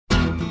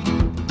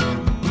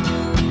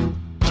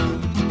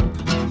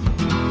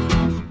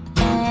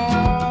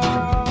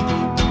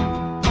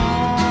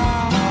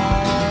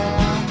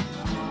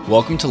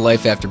Welcome to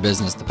Life After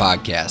Business, the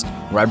podcast,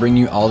 where I bring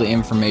you all the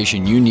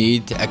information you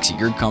need to exit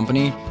your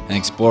company and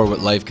explore what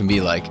life can be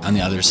like on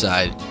the other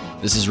side.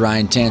 This is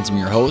Ryan Tansom,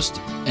 your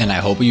host, and I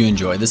hope you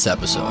enjoy this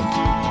episode.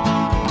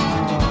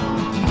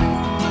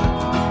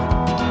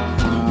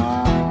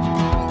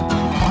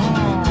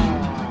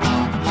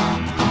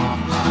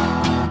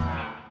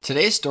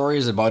 Today's story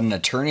is about an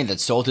attorney that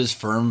sold his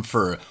firm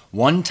for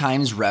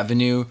 1x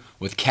revenue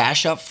with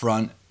cash up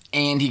front,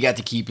 and he got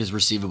to keep his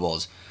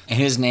receivables. And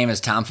his name is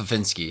Tom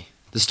Fafinski.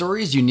 The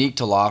story is unique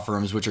to law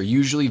firms, which are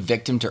usually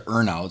victim to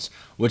earnouts.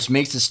 Which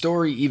makes the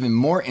story even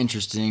more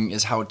interesting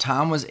is how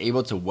Tom was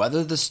able to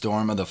weather the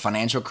storm of the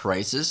financial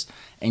crisis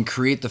and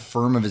create the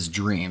firm of his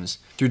dreams.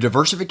 Through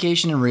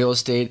diversification in real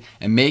estate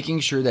and making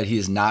sure that he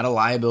is not a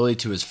liability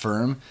to his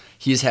firm,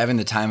 he is having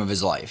the time of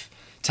his life.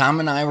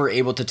 Tom and I were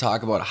able to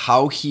talk about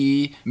how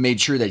he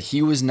made sure that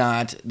he was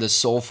not the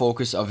sole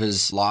focus of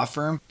his law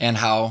firm and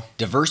how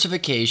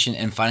diversification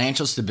and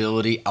financial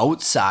stability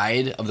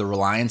outside of the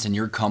reliance on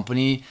your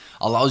company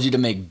allows you to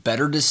make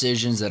better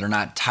decisions that are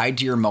not tied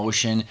to your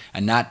emotion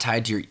and not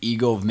tied to your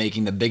ego of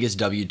making the biggest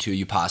W-2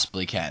 you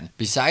possibly can.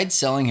 Besides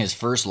selling his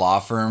first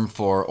law firm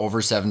for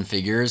over 7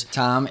 figures,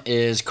 Tom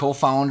is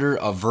co-founder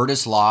of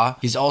Virtus Law.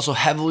 He's also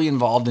heavily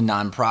involved in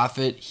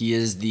nonprofit. He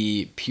is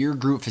the peer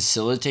group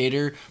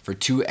facilitator for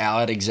 2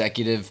 allied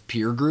executive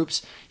peer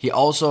groups. He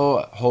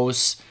also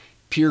hosts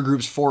peer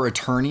groups for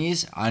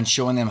attorneys on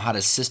showing them how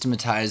to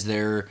systematize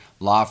their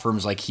law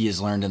firms like he has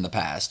learned in the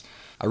past.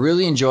 I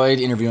really enjoyed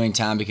interviewing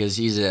Tom because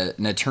he's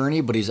an attorney,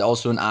 but he's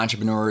also an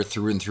entrepreneur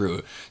through and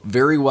through.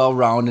 Very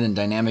well-rounded and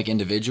dynamic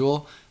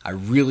individual. I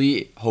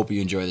really hope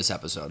you enjoy this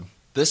episode.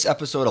 This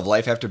episode of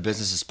Life After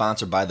Business is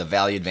sponsored by The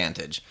Value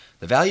Advantage.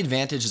 The Value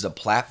Advantage is a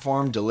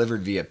platform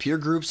delivered via peer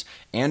groups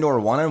and or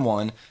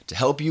one-on-one to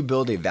help you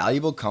build a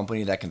valuable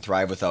company that can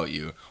thrive without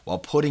you, while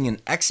putting an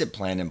exit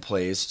plan in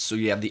place so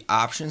you have the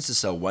options to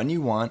sell when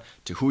you want,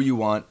 to who you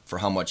want, for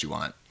how much you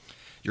want.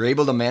 You're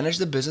able to manage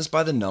the business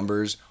by the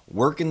numbers,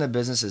 work in the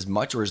business as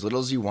much or as little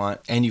as you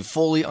want, and you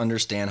fully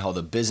understand how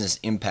the business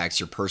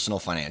impacts your personal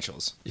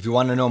financials. If you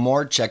want to know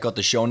more, check out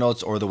the show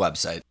notes or the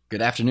website.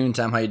 Good afternoon,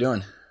 Tom. How you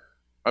doing?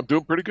 I'm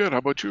doing pretty good. How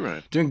about you,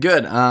 Ryan? Doing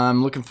good.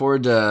 I'm looking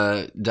forward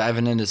to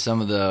diving into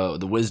some of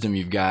the wisdom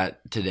you've got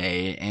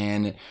today.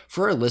 And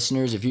for our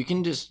listeners, if you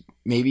can just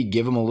maybe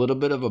give them a little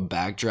bit of a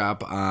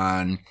backdrop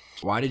on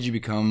why did you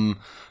become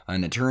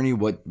an attorney?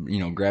 What,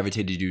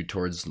 gravitated you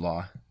towards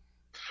law?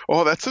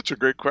 Oh, that's such a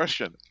great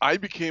question. I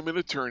became an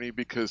attorney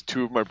because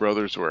 2 of my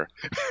brothers were.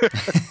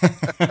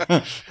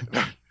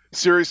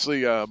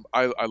 Seriously,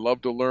 I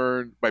love to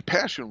learn. My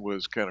passion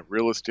was kind of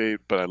real estate,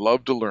 but I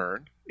love to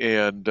learn.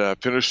 And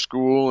finished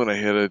school, and I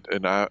had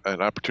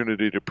an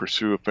opportunity to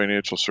pursue a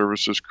financial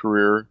services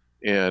career.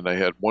 And I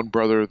had one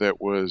brother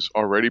that was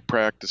already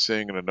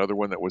practicing and another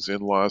one that was in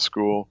law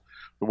school.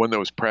 The one that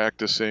was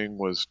practicing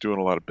was doing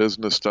a lot of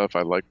business stuff.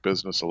 I like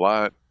business a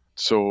lot.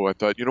 So I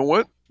thought, you know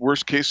what?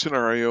 Worst case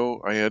scenario,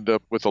 I end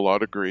up with a law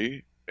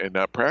degree and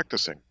not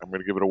practicing. I'm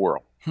going to give it a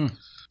whirl.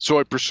 So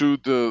I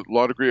pursued the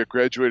law degree. I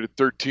graduated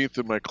 13th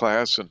in my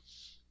class, and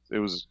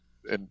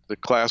the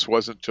class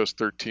wasn't just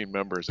 13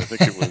 members. I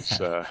think it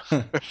was,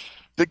 I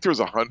think there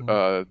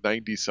was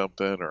 90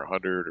 something or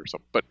 100 or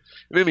something. But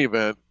in any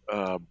event,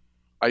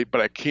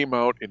 I came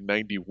out in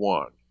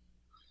 91,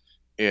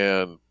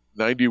 and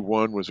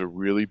 91 was a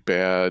really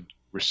bad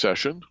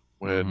recession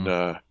when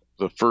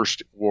the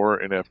first war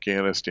in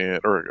Afghanistan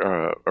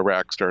or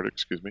Iraq started.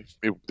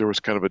 There was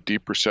kind of a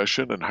deep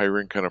recession, and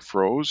hiring kind of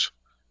froze.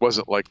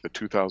 Wasn't like the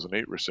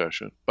 2008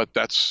 recession, but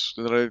then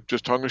I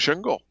just hung a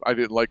shingle. I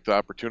didn't like the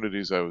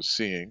opportunities I was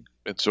seeing,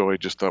 and so I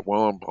just thought,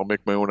 well, I'll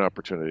make my own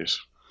opportunities.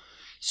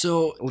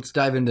 So let's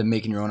dive into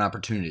making your own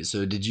opportunities.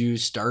 So did you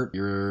start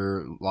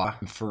your law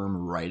firm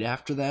right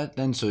after that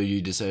then? So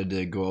you decided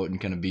to go out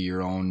and kind of be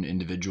your own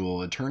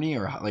individual attorney,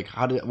 or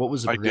what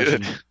was the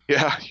progression? I did.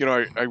 Yeah,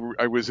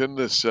 I was in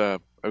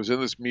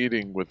this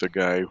meeting with a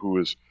guy who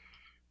was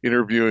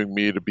interviewing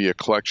me to be a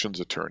collections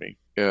attorney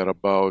at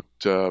about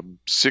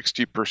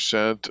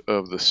 60%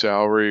 of the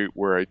salary,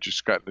 where I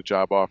just gotten a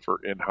job offer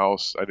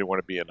in-house. I didn't want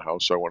to be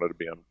in-house, so I wanted to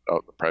be out in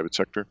the private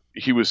sector.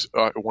 He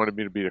wanted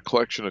me to be a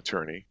collection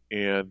attorney,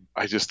 and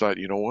I just thought,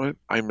 you know what?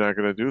 I'm not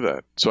going to do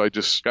that. So I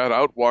just got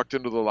out, walked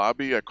into the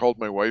lobby. I called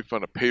my wife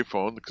on a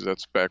payphone, because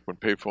that's back when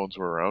payphones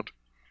were around.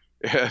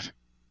 And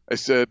I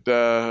said,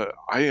 I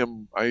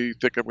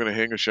think I'm going to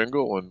hang a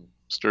shingle and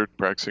start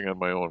practicing on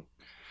my own.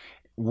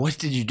 What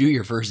did you do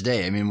your first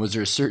day? I mean, was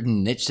there a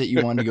certain niche that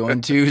you wanted to go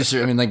into?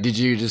 So, did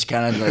you just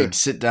kind of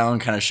sit down,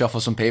 kind of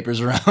shuffle some papers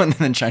around and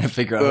then trying to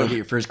figure out how to get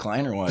your first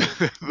client, or what?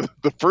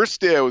 The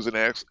first day I was an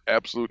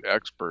absolute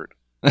expert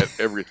at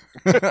everything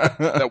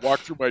that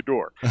walked through my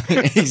door.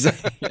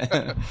 Exactly.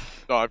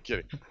 No, I'm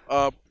kidding.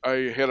 I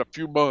had a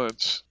few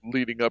months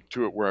leading up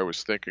to it where I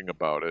was thinking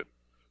about it.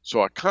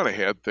 So I kind of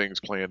had things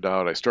planned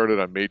out. I started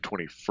on May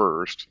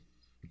 21st.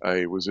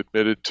 I was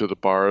admitted to the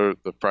bar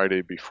the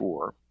Friday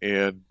before,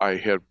 and I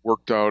had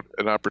worked out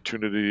an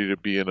opportunity to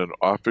be in an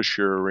office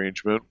share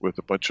arrangement with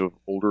a bunch of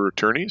older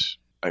attorneys.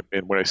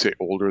 And when I say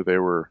older, they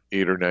were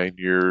 8 or 9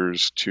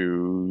 years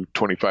to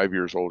 25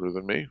 years older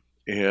than me.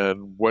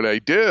 And what I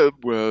did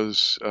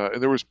was,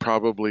 and there was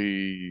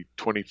probably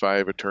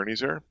 25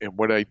 attorneys there. And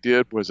what I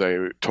did was I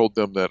told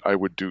them that I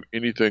would do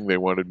anything they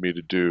wanted me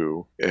to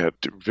do at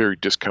a very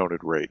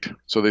discounted rate.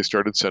 So they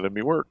started sending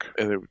me work.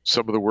 And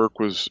some of the work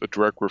was a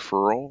direct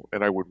referral,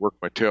 and I would work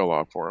my tail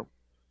off for them.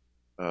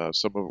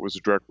 Some of it was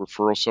a direct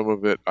referral. Some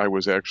of it I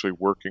was actually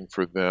working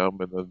for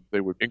them, and then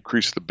they would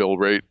increase the bill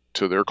rate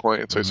to their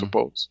clients, I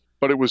suppose.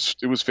 But it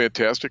was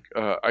fantastic.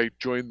 I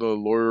joined the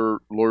lawyer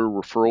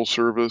referral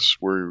service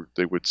where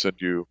they would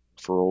send you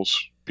referrals.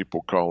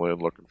 People call in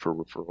looking for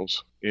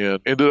referrals,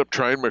 and ended up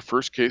trying my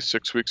first case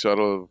 6 weeks out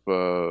of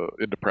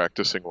into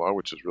practicing law,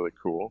 which is really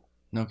cool.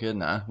 No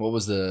kidding, huh? What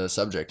was the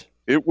subject?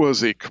 It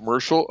was a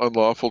commercial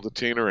unlawful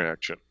detainer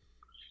action.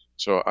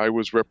 So I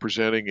was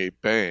representing a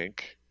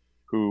bank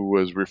who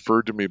was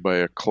referred to me by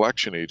a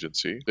collection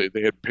agency.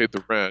 They had paid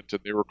the rent,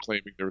 and they were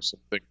claiming there was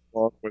something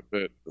wrong with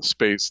it, the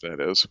space, that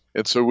is.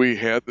 And so we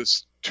had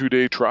this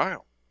 2-day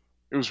trial.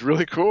 It was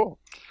really cool.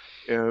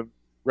 And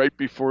right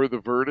before the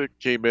verdict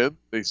came in,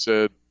 they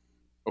said,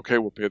 okay,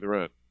 we'll pay the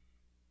rent.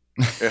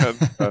 And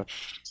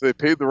so they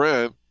paid the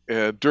rent.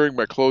 And during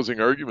my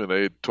closing argument, I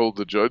had told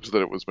the judge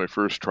that it was my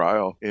first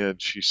trial. And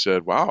she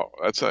said, wow,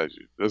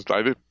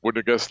 wouldn't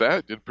have guessed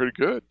that. You did pretty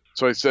good.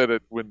 So I said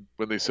it when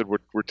they said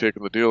we're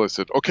taking the deal. I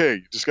said, okay,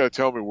 you just got to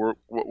tell me what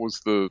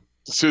was the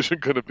decision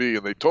going to be.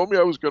 And they told me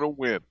I was going to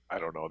win. I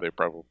don't know. They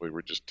probably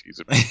were just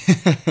teasing me.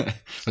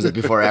 Was it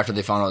before or after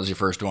they found out it was your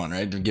first one,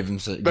 right? To give you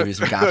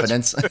some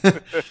confidence.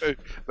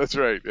 That's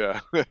right. Yeah.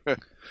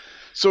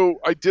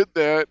 So I did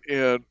that,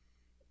 and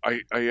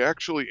I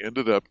actually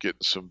ended up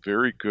getting some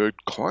very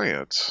good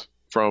clients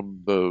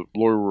from the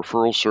lawyer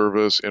referral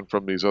service and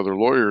from these other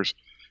lawyers.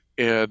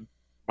 And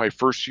my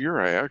first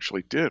year, I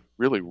actually did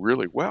really,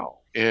 really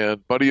well. And a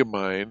buddy of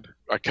mine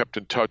I kept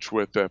in touch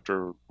with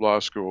after law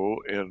school,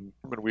 and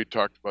when we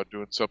talked about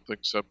doing something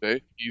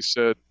someday, he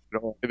said,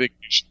 I think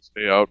you should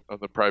stay out on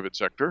the private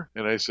sector.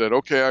 And I said,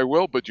 okay, I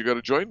will, but you got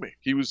to join me.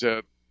 He was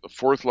at the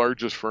fourth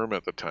largest firm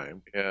at the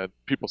time, and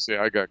people say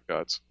I got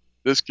guts.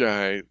 This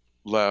guy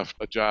left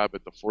a job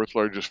at the fourth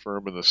largest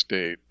firm in the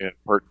state and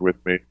partnered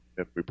with me,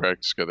 and we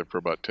practiced together for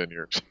about 10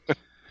 years.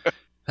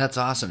 That's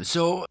awesome.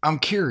 So I'm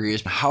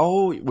curious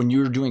how, when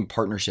you're doing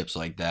partnerships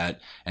like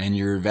that and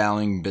you're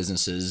valuing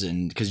businesses,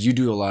 and because you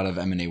do a lot of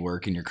M&A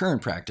work in your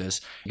current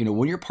practice,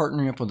 when you're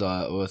partnering up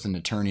with an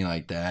attorney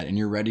like that and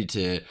you're ready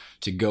to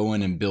go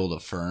in and build a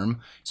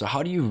firm, so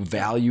how do you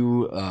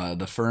value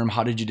the firm?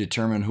 How did you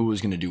determine who was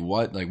going to do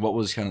what? Like, what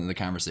was kind of the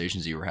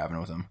conversations you were having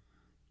with him?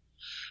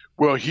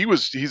 Well,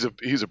 he's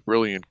a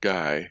brilliant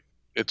guy.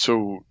 And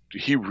so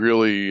he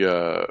really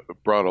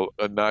brought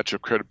a notch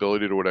of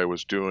credibility to what I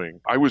was doing.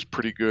 I was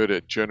pretty good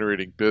at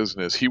generating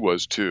business. He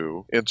was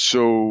too. And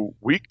so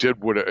we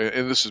did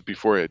and this is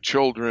before I had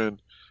children.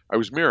 I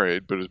was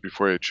married, but it was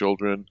before I had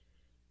children.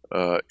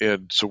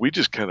 And so we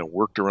just kind of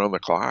worked around the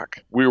clock.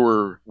 We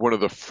were one of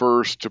the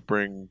first to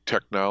bring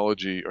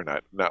technology, or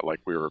not like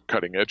we were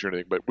cutting edge or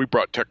anything, but we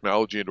brought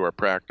technology into our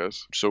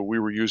practice. So we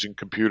were using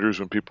computers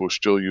when people were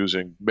still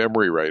using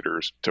memory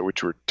writers,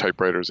 which were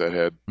typewriters that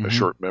had a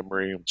short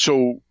memory.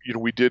 So,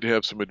 we did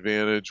have some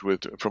advantage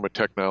from a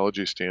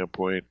technology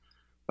standpoint.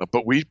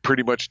 But we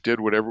pretty much did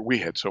whatever. We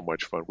had so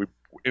much fun.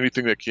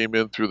 Anything that came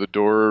in through the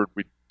door,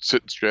 we'd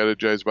sit and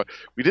strategize about.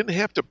 We didn't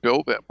have to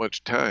build that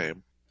much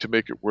time to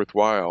make it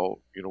worthwhile.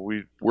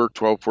 We work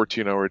 12,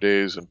 14-hour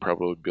days and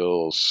probably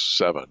bill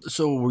 7.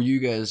 So were you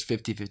guys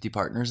 50-50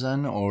 partners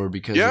then, or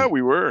because? Yeah,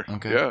 we were.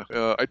 Okay.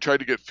 Yeah, I tried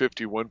to get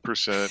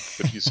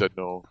 51%, but he said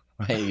no.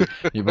 Hey,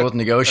 you're both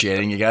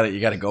negotiating. You got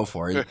to go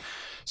for it.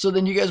 So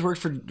then you guys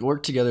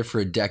worked together for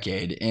a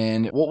decade,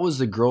 and what was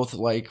the growth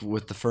like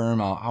with the firm?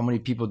 How many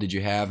people did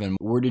you have, and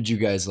where did you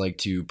guys like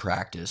to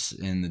practice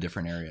in the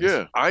different areas?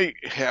 Yeah, I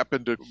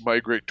happened to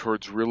migrate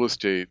towards real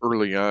estate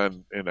early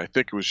on, and I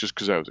think it was just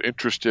because I was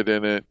interested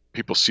in it.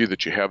 People see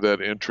that you have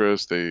that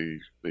interest. They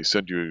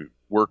send you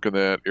work in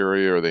that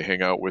area, or they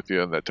hang out with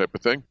you and that type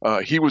of thing.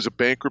 He was a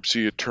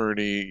bankruptcy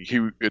attorney.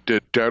 He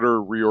did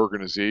debtor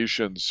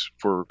reorganizations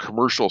for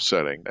commercial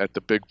setting at the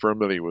big firm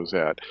that he was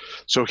at.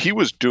 So he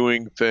was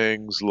doing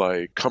things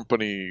like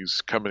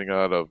companies coming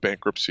out of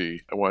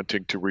bankruptcy and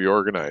wanting to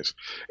reorganize.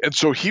 And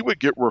so he would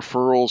get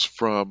referrals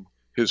from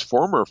his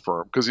former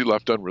firm because he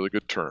left on really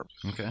good terms.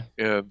 Okay.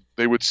 And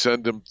they would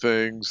send him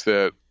things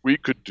that we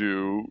could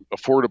do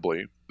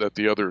affordably that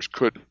the others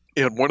couldn't.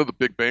 And one of the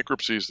big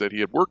bankruptcies that he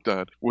had worked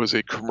on was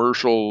a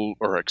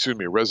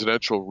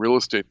residential real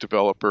estate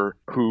developer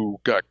who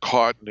got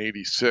caught in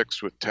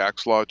 '86 with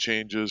tax law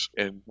changes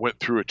and went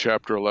through a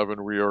Chapter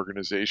 11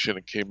 reorganization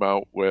and came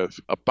out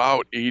with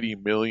about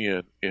 $80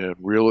 million in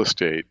real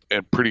estate,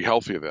 and pretty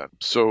healthy then.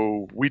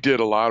 So we did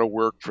a lot of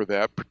work for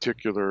that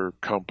particular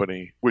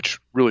company, which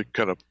really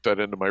kind of fed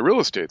into my real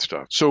estate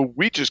stuff. So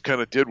we just kind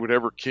of did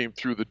whatever came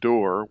through the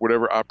door,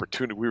 whatever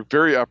opportunity. We were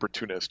very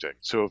opportunistic.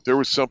 So if there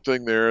was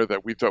something there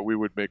that we thought we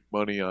would make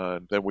money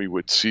on, then we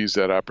would seize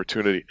that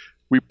opportunity.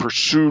 We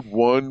pursued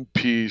one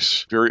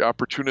piece very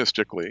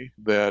opportunistically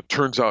that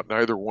turns out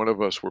neither one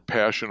of us were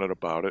passionate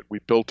about it. We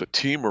built a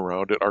team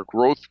around it. Our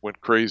growth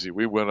went crazy.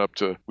 We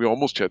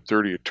almost had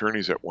 30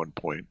 attorneys at one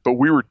point, but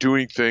we were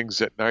doing things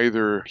that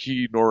neither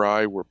he nor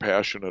I were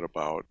passionate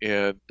about.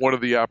 And one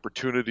of the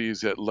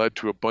opportunities that led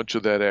to a bunch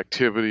of that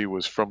activity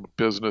was from a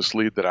business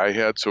lead that I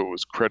had, so it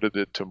was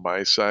credited to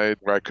my side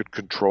where I could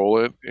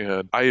control it.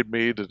 And I had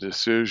made a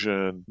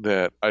decision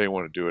that I didn't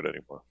want to do it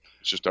anymore.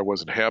 It's just I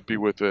wasn't happy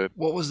with it.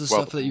 What was the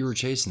stuff that you were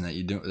chasing that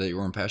you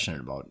weren't passionate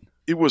about?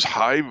 It was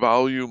high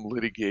volume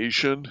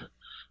litigation,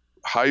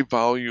 high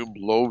volume,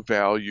 low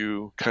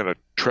value kind of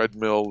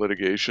treadmill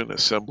litigation,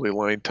 assembly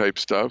line type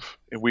stuff.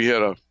 And we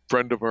had a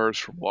friend of ours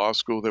from law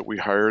school that we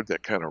hired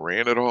that kind of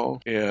ran it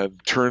all.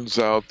 And turns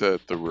out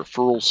that the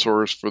referral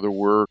source for the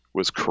work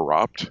was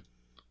corrupt.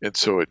 And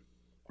so it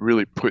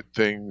really put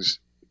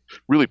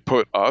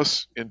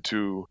us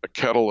into a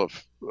kettle of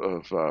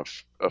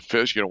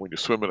fish. You know, when you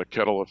swim in a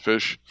kettle of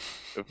fish,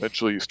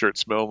 eventually you start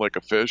smelling like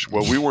a fish.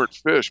 Well, we weren't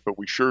fish, but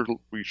we sure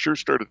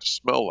started to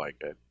smell like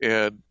it,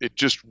 and it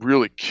just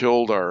really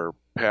killed our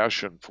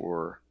passion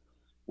for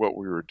what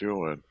we were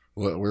doing.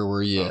 Where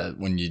were you at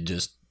when you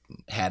just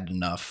had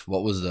enough?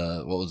 What was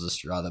the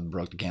straw that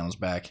broke the camel's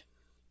back?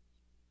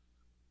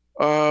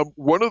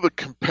 One of the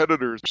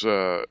competitors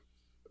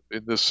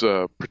in this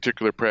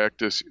particular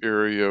practice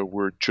area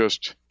were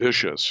just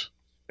vicious,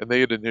 and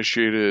they had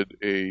initiated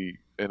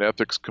an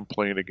ethics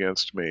complaint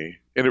against me,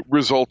 and it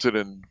resulted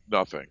in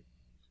nothing.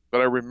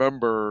 But I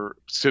remember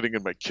sitting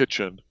in my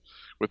kitchen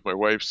with my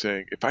wife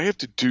saying, if I have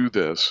to do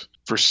this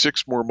for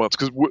 6 more months,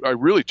 because I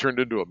really turned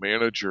into a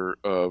manager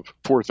of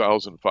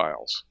 4,000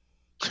 files.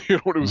 You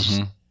know, it was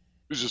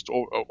just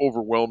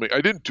overwhelming. I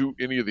didn't do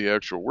any of the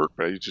actual work,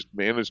 but I just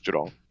managed it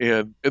all.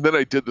 And then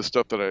I did the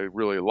stuff that I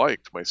really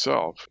liked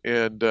myself.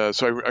 And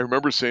so I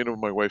remember saying to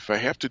my wife, if I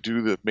have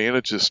to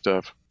manage this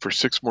stuff for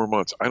 6 more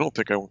months, I don't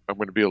think I'm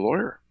going to be a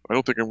lawyer. I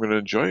don't think I'm going to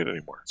enjoy it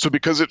anymore. So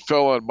because it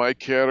fell on my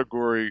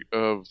category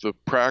of the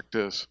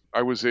practice,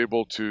 I was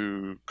able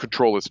to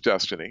control its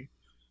destiny.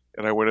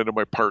 And I went into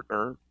my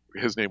partner.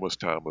 His name was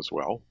Tom as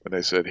well. And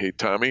I said, hey,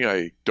 Tommy,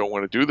 I don't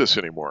want to do this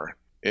anymore.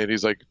 And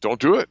he's like, don't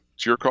do it.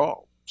 It's your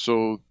call.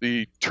 So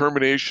the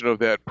termination of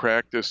that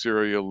practice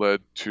area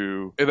led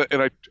to, and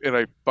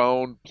I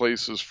found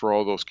places for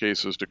all those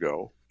cases to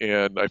go.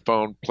 And I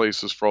found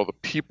places for all the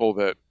people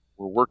that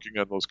were working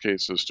on those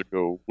cases to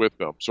go with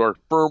them. So our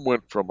firm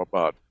went from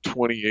about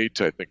 28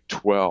 to, I think,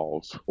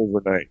 12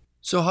 overnight.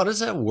 So how does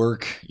that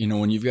work,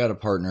 when you've got a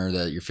partner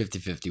that you're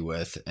 50-50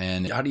 with,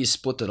 and how do you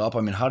split that up?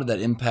 I mean, how did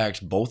that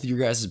impact both of your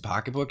guys'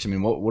 pocketbooks? I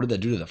mean, what did that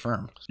do to the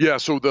firm? Yeah,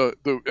 so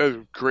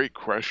the great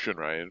question,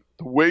 Ryan.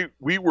 The way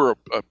we were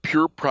a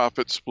pure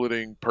profit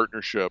splitting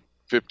partnership,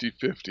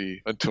 50-50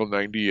 until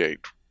 98.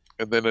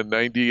 And then in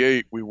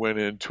 98, we went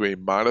into a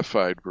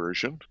modified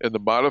version. And the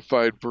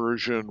modified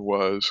version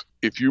was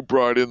if you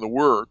brought in the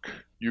work,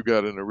 you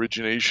got an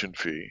origination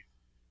fee.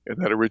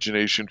 And that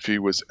origination fee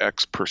was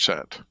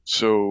X%.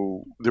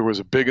 So there was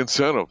a big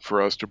incentive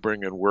for us to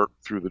bring in work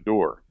through the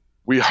door.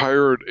 We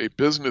hired a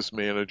business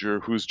manager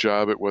whose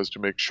job it was to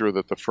make sure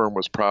that the firm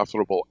was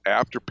profitable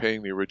after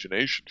paying the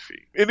origination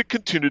fee. And it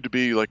continued to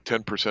be like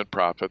 10%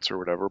 profits or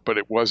whatever, but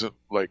it wasn't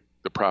like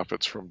the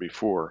profits from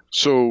before.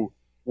 So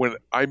when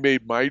I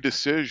made my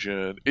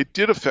decision, it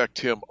did affect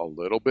him a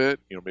little bit,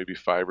 maybe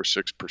 5 or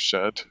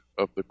 6%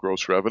 of the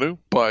gross revenue,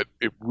 but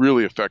it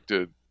really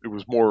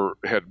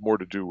had more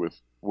to do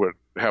with what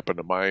happened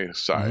to my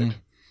side. Mm-hmm.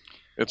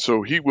 And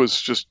so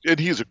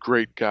he's a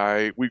great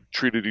guy. We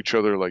treated each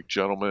other like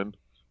gentlemen.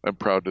 I'm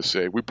proud to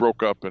say we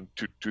broke up in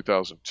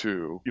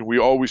 2002. We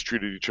always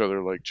treated each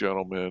other like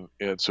gentlemen.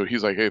 And so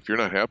he's like, hey, if you're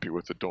not happy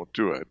with it, don't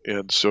do it.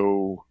 And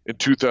so in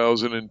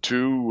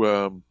 2002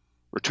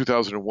 or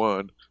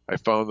 2001, I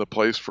found the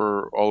place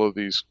for all of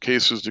these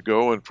cases to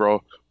go and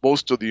for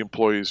most of the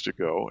employees to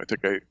go. I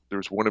think there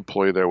was one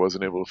employee that I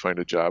wasn't able to find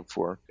a job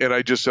for. And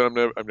I just said,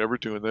 I'm never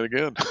doing that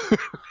again.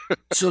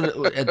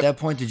 So at that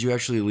point, did you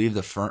actually leave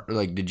the firm?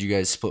 Like, did you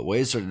guys split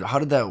ways? Or how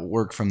did that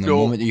work from the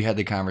moment that you had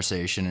the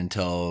conversation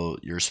until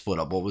you're split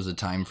up? What was the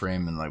time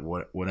frame and like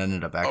what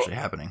ended up actually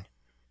happening?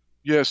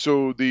 Yeah,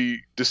 so the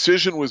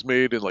decision was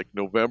made in like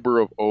November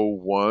of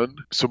 2001.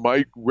 So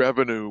my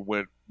revenue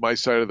my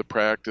side of the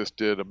practice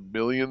did $1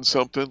 million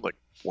something, like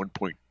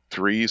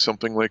 1.3,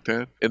 something like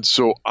that. And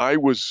so I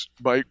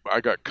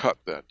got cut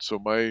then. So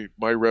my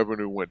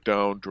revenue went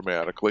down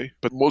dramatically,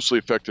 but mostly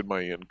affected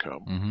my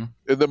income. Mm-hmm.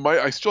 And then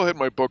I still had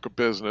my book of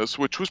business,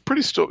 which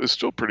is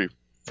still pretty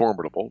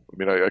formidable. I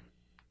mean, I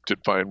did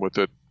fine with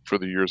it for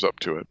the years up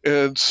to it.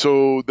 And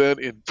so then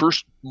in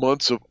first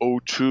months of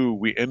 2002,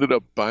 we ended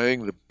up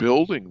buying the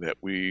building that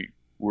we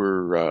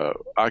were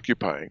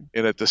occupying.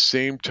 And at the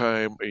same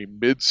time, a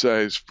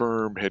mid-sized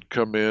firm had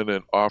come in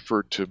and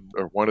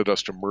wanted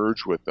us to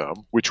merge with them,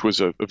 which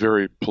was a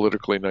very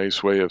politically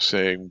nice way of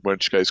saying, why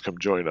don't you guys come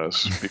join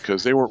us?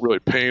 Because they weren't really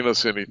paying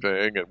us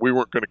anything and we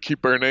weren't going to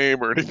keep our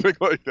name or anything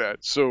like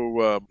that.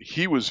 So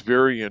he was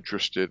very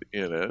interested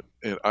in it.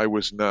 and I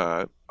was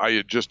not. I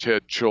had just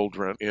had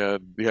children,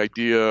 and the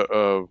idea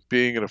of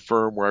being in a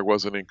firm where I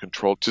wasn't in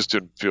control just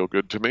didn't feel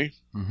good to me.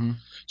 Mm-hmm.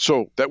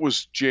 So that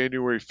was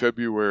January,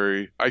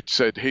 February. I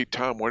said, hey,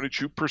 Tom, why don't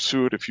you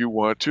pursue it if you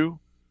want to?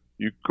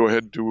 You go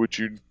ahead and do what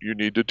you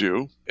need to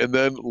do. And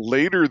then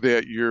later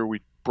that year,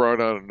 we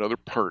brought on another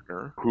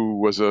partner who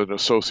was an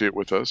associate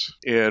with us,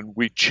 and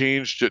we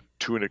changed it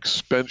to an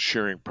expense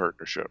sharing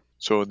partnership.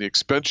 So in the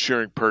expense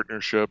sharing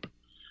partnership,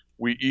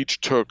 we each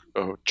took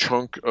a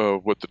chunk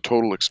of what the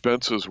total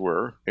expenses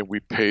were, and we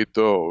paid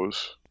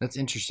those. That's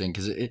interesting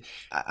because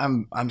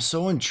I'm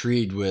so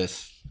intrigued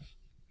with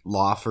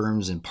law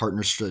firms and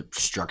partnership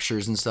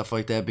structures and stuff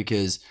like that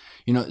because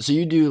so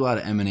you do a lot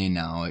of M&A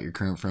now at your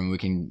current firm. We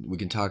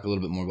can talk a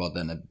little bit more about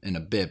that in a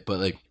bit, but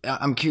like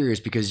I'm curious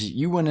because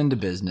you went into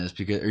business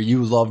or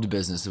you loved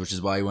business, which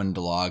is why you went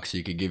into law, so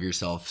you could give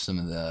yourself some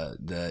of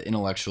the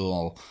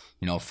intellectual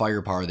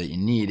firepower that you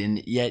need,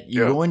 and yet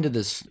you go into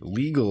this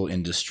legal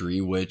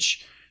industry,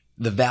 which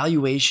the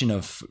valuation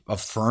of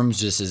firms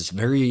just is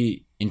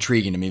very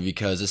intriguing to me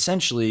because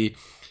essentially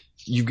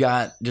you've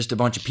got just a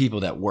bunch of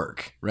people that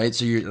work, right?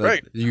 So you're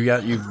like,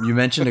 you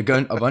mentioned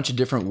a bunch of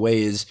different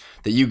ways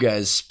that you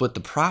guys split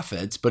the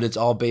profits, but it's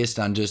all based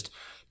on just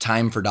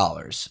time for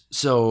dollars.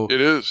 So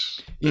it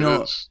is.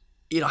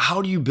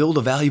 How do you build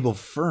a valuable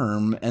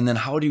firm, and then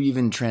how do you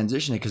even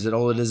transition it? Because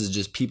all it is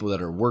just people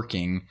that are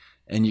working,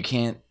 and you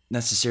can't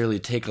necessarily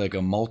take like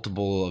a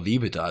multiple of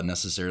EBITDA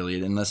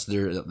necessarily, unless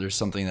there's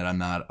something that I'm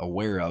not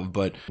aware of.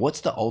 But what's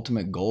the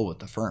ultimate goal with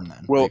the firm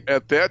then? Well,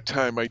 at that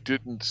time, I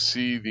didn't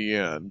see the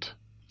end.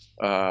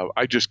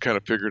 I just kind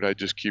of figured I'd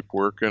just keep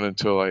working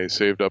until I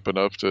saved up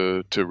enough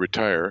to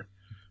retire.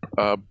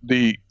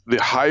 The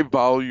high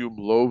volume,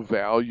 low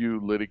value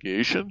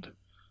litigation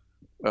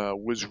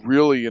was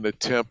really an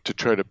attempt to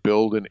try to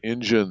build an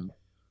engine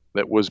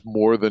that was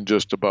more than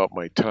just about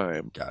my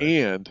time,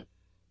 and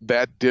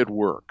that did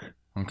work.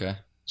 Okay.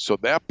 So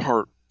that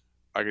part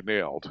I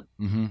nailed.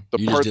 Mm-hmm. The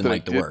you part just didn't that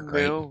like I the work, didn't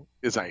right? nail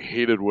is I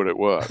hated what it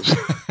was.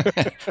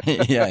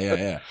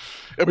 Yeah.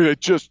 I mean,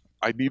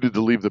 I needed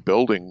to leave the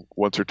building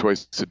once or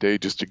twice a day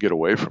just to get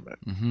away from it.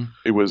 Mm-hmm.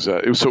 It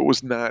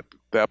was not,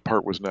 that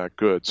part was not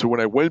good. So when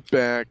I went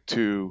back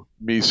to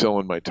me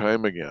selling my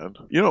time again,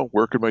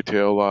 working my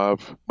tail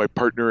off, my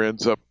partner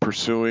ends up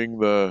pursuing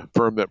the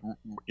firm that,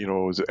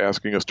 is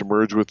asking us to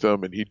merge with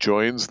them, and he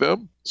joins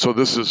them. So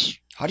this is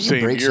how do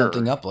you break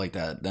something up like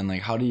that? Then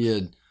like, how do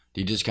you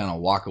just kind of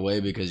walk away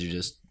because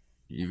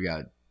you've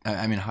got,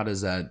 I mean, how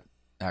does that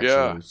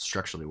actually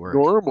structurally work?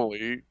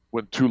 Normally,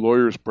 when two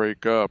lawyers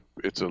break up,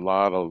 it's a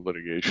lot of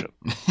litigation.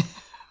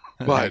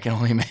 But I can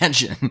only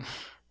imagine.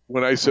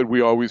 When I said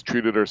we always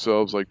treated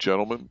ourselves like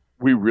gentlemen,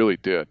 we really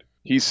did.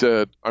 He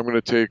said, I'm going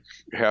to take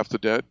half the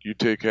debt, you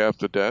take half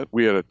the debt.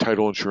 We had a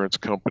title insurance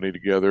company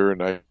together,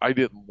 and I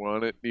didn't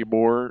want it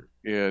anymore,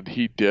 and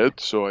he did.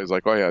 So I was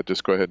like, oh yeah,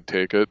 just go ahead and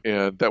take it.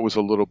 And that was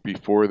a little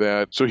before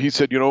that. So he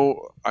said,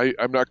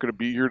 I'm not going to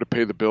be here to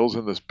pay the bills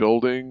in this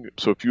building.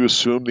 So if you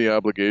assume the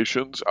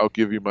obligations, I'll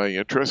give you my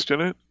interest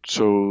in it.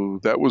 So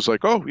that was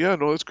like, oh yeah,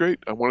 no, that's great.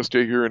 I want to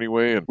stay here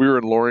anyway. And we were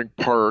in Loring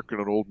Park in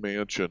an old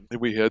mansion,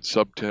 and we had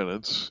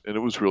subtenants, and it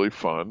was really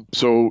fun.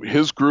 So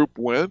his group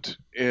went,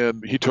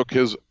 and he took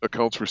his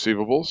accounts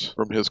receivables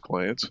from his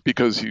clients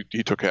because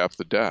he took half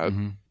the debt.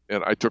 Mm-hmm.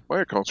 And I took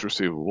my accounts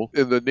receivable.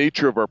 And the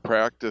nature of our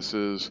practice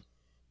is,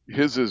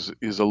 his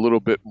is a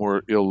little bit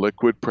more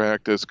illiquid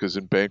practice because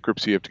in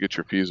bankruptcy you have to get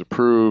your fees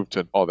approved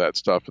and all that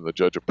stuff, and the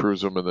judge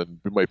approves them, and then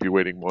we might be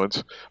waiting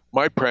months.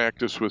 My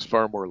practice was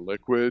far more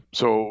liquid,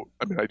 so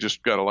I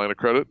just got a line of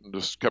credit and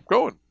just kept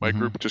going. My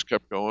group just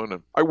kept going,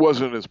 and I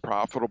wasn't as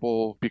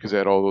profitable because I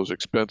had all those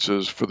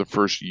expenses for the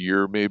first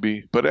year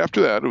maybe, but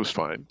after that it was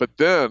fine. But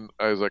then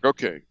I was like,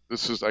 okay,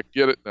 I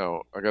get it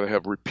now. I got to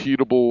have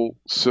repeatable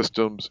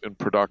systems in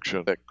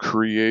production that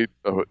create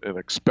an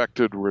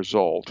expected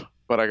result,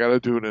 but I got to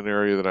do it in an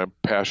area that I'm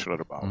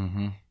passionate about.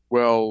 Mm-hmm.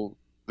 Well,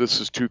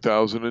 this is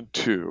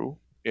 2002,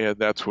 and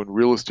that's when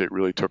real estate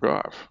really took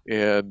off.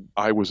 And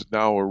I was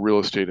now a real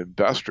estate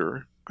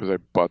investor because I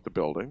bought the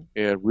building,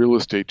 and real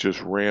estate just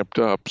ramped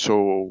up.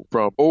 So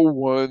from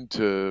 01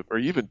 or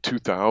even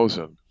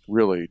 2000,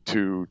 really,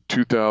 to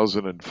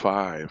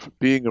 2005,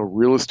 being a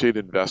real estate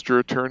investor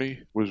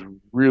attorney was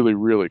really,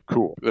 really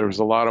cool. There was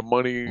a lot of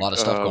money. A lot of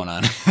stuff going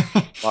on.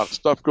 A lot of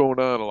stuff going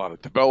on, a lot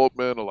of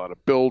development, a lot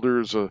of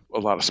builders, a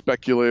lot of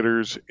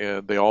speculators,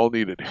 and they all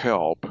needed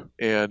help.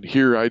 And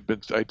here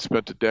I'd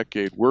spent a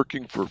decade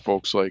working for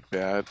folks like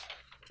that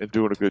and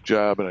doing a good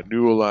job, and I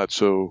knew a lot.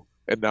 So,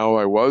 and now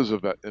I was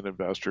an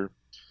investor.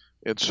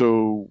 And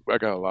so I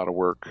got a lot of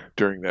work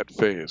during that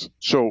phase.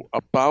 So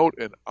about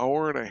an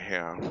hour and a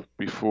half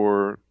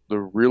before the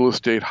real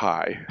estate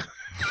high,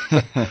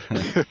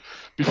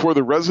 before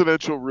the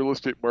residential real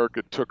estate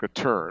market took a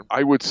turn,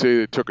 I would say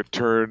it took a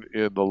turn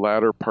in the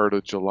latter part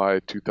of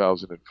July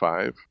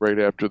 2005, right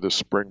after the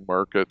spring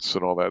markets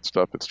and all that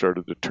stuff had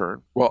started to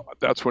turn. Well,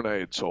 that's when I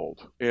had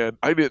sold. And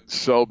I didn't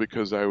sell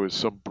because I was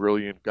some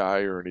brilliant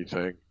guy or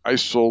anything. I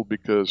sold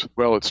because,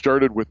 well, it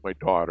started with my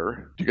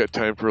daughter. You got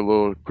time for a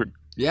little quick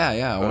Yeah,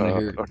 I want to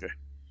hear. Okay.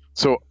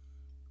 So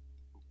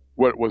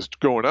what was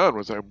going on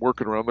was I'm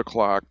working around the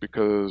clock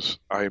because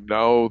I am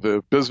now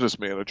the business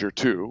manager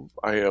too.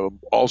 I am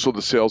also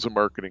the sales and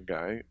marketing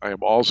guy. I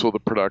am also the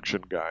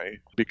production guy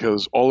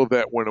because all of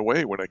that went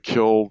away when I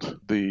killed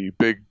the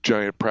big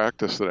giant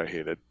practice that I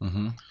hated.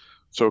 Mm-hmm.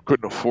 So I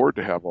couldn't afford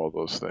to have all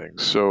those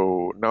things.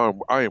 So now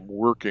I am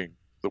working.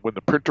 When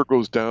the printer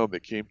goes down, they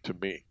came to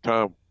me.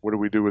 Tom, what do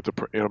we do with the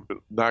printer?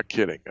 Not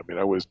kidding. I mean,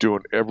 I was doing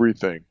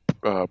everything,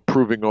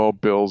 proving all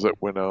bills that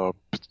went up,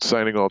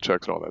 signing all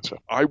checks and all that stuff.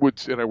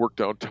 And I worked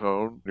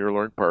downtown near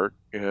Loring Park,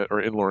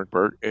 or in Loring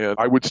Park, and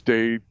I would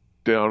stay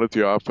down at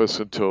the office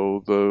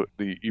until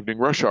the evening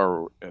rush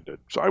hour ended.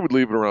 So I would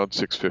leave at around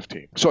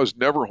 6:15. So I was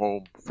never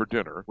home for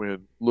dinner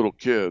when little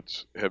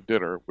kids have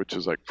dinner, which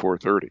is like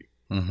 4:30.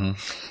 Mm-hmm.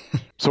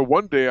 So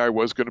one day I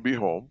was going to be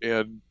home,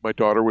 and my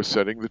daughter was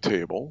setting the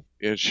table,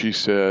 and she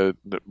said,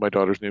 my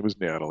daughter's name is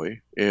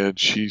Natalie, and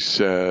she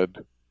said,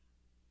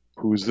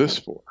 "Who's this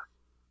for?"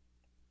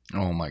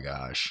 Oh my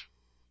gosh.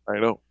 I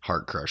know.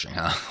 Heart crushing,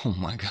 huh? Oh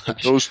my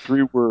gosh. Those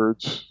three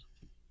words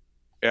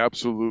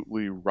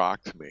absolutely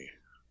rocked me.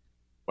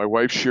 My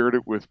wife shared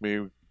it with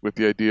me with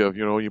the idea of,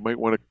 you might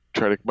want to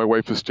try to, my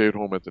wife was stay at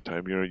home at the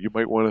time, you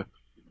might want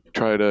to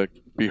try to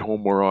be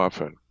home more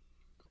often.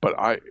 But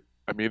I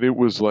mean, it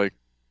was like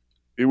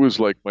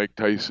Mike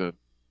Tyson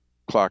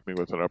clocked me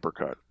with an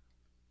uppercut.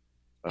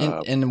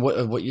 And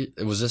what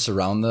was this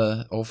around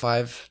the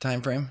 '05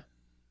 time frame?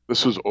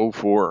 This was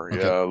 '04,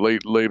 Okay. yeah,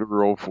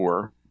 later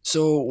 '04.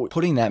 So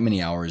putting that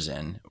many hours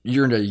in,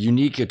 you're a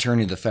unique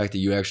attorney. The fact that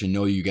you actually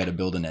know you got to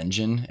build an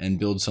engine and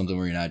build something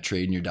where you're not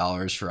trading your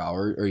dollars for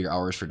hours or your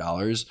hours for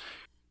dollars.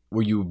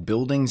 Were you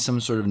building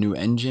some sort of new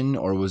engine,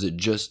 or was it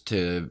just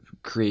to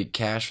create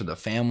cash for the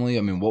family?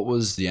 I mean, what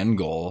was the end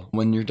goal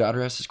when your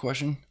daughter asked this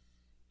question?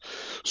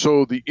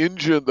 So the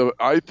engine,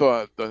 I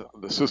thought the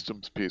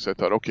systems piece, I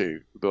thought, okay,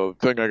 the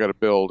thing I got to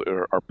build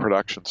are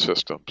production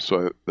systems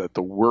so that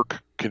the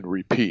work can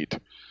repeat.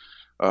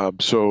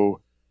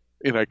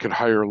 And I could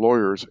hire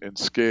lawyers and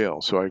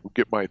scale. So I would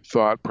get my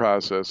thought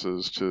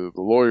processes to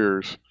the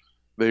lawyers.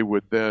 They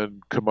would then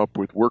come up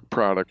with work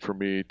product for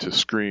me to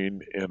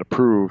screen and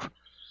approve.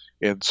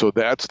 And so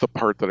that's the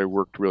part that I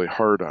worked really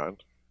hard on.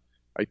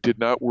 I did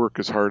not work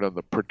as hard on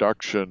the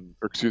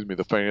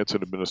the finance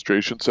and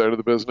administration side of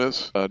the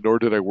business, nor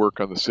did I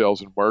work on the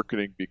sales and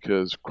marketing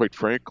because, quite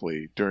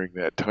frankly, during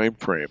that time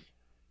frame,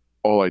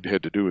 all I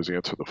had to do was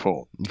answer the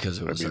phone. Because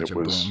it was I mean, such a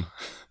boom.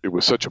 it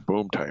was such a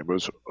boom time. It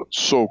was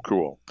so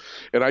cool.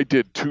 And I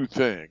did two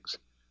things.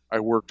 I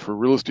worked for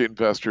real estate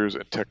investors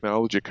and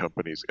technology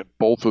companies, and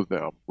both of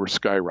them were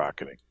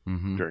skyrocketing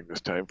during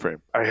this time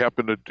frame. I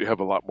happened to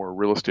have a lot more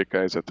real estate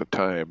guys at the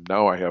time.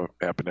 Now I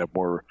happen to have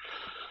more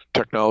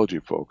technology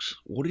folks.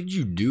 What did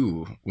you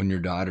do when your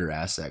daughter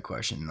asked that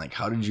question? Like,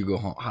 how did you go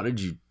home? How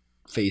did you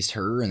face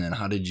her? And then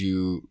how did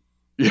you,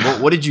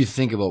 what did you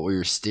think about where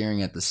you're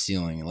staring at the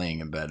ceiling and laying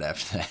in bed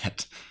after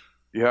that?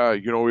 Yeah,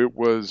 it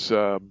was,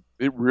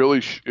 it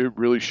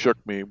really shook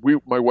me.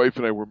 My wife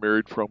and I were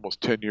married for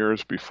almost 10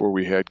 years before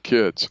we had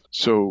kids.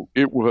 So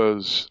I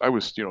was,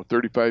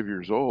 35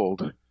 years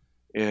old.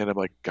 And I'm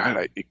like,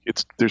 God,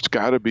 there's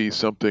got to be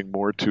something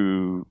more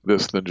to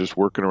this than just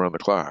working around the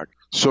clock.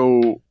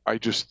 So I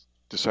just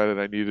decided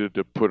I needed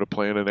to put a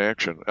plan in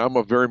action.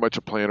 I'm very much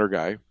a planner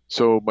guy.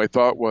 So my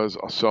thought was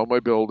I'll sell my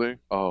building,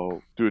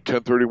 I'll do a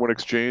 1031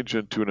 exchange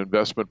into an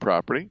investment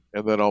property,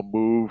 and then I'll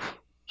move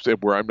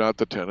where I'm not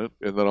the tenant,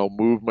 and then I'll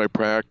move my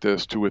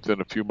practice to within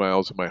a few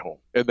miles of my home.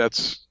 And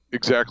that's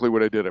exactly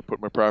what I did. I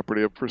put my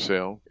property up for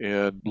sale,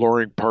 and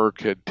Loring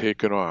Park had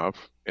taken off,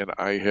 and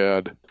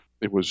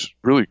it was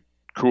really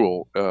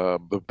cool.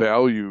 The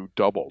value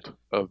doubled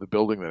of the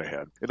building that I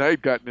had. And I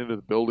had gotten into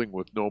the building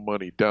with no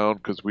money down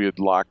because we had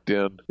locked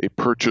in a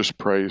purchase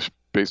price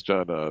based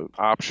on an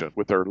option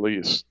with our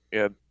lease.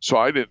 And so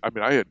I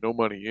had no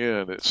money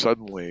in, and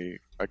suddenly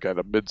I got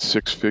a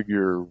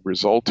mid-six-figure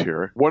result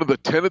here. One of the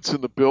tenants in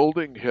the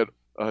building it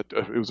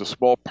was a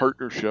small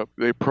partnership.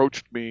 They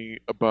approached me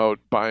about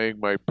buying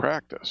my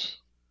practice.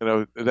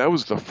 And that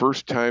was the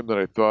first time that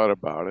I thought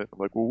about it. I'm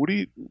like, well, what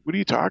are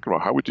you talking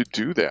about? How would you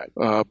do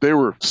that? They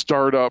were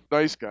startup,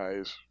 nice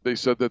guys. They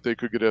said that they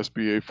could get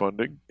SBA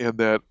funding and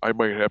that I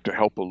might have to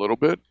help a little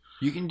bit.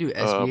 You can do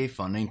SBA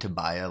funding to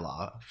buy a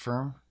law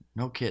firm?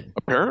 No kidding.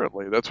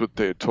 Apparently, that's what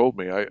they had told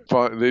me.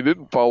 They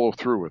didn't follow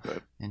through with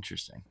it.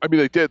 Interesting. I mean,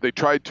 they did. They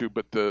tried to,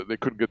 but they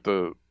couldn't get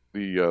the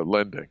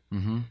lending.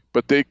 Mm-hmm.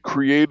 But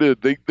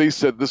they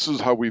said, this is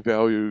how we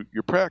value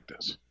your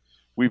practice.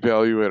 We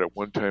value it at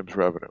 1 times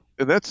revenue.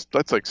 And that's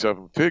like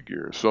 7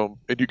 figures. So,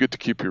 and you get to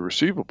keep your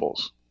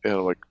receivables. And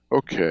I'm like,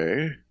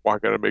 okay, well, I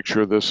got to make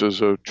sure this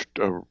is a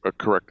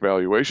correct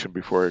valuation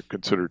before I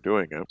consider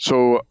doing it.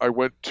 So I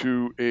went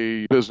to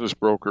a business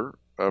broker,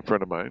 a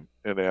friend of mine,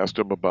 and asked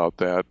him about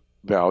that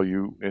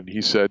value. And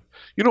he said,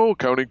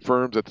 accounting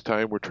firms at the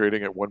time were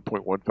trading at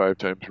 1.15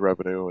 times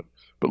revenue,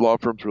 but law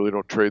firms really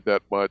don't trade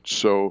that much.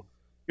 So,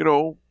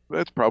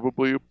 that's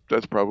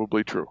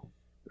probably true.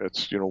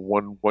 That's,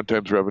 one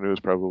times revenue is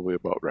probably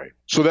about right.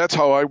 So that's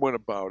how I went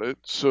about it.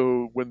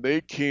 So when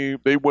they came,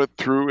 they went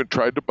through and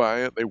tried to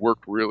buy it. They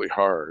worked really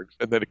hard.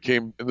 And then it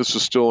came, and this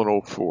is still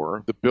in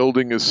 '04. The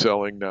building is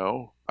selling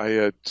now. I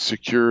had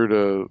secured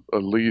a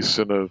lease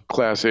in a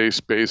Class A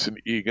space in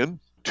Eagan,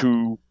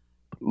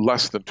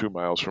 less than 2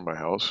 miles from my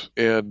house.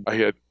 And I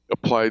had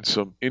applied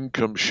some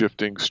income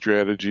shifting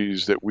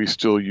strategies that we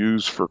still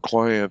use for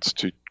clients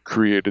to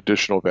create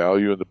additional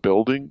value in the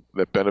building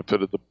that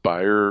benefited the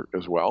buyer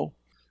as well.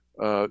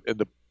 And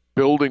the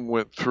building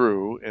went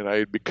through, and I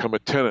had become a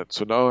tenant.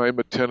 So now I'm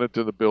a tenant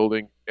in the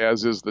building,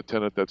 as is the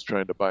tenant that's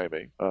trying to buy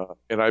me.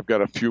 And I've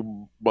got a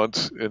few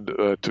months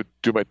to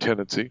do my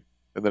tenancy,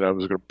 and then I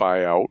was going to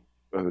buy out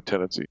the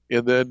tenancy.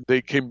 And then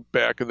they came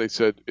back and they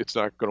said, it's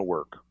not going to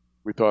work.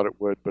 We thought it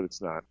would, but it's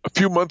not. A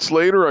few months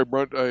later,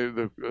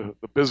 the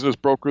business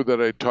broker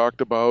that I talked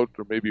about,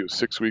 or maybe it was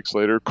 6 weeks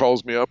later,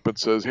 calls me up and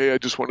says, hey, I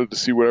just wanted to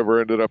see whatever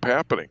ended up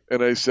happening.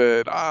 And I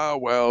said,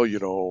 well,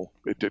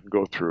 it didn't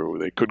go through.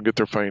 They couldn't get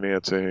their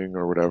financing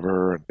or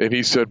whatever. And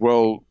he said,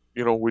 well,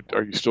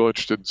 are you still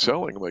interested in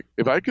selling? Like,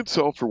 if I could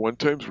sell for 1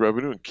 times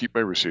revenue and keep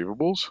my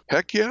receivables,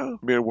 heck yeah.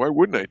 I mean, why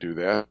wouldn't I do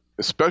that?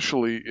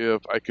 Especially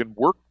if I can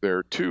work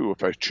there too,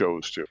 if I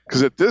chose to.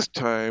 Because at this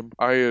time,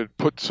 I had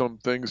put some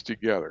things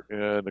together.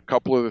 And a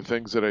couple of the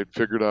things that I'd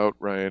figured out,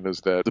 Ryan,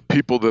 is that the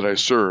people that I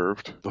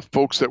served, the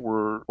folks that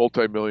were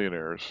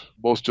multimillionaires,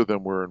 most of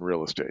them were in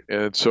real estate.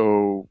 And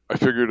so I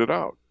figured it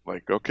out.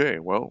 Like, okay,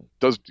 well,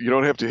 you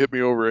don't have to hit me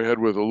over the head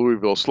with a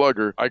Louisville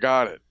Slugger. I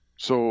got it.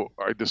 So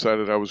I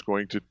decided I was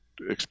going to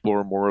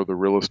explore more of the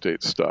real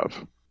estate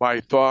stuff. My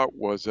thought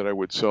was that I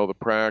would sell the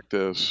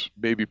practice,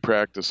 maybe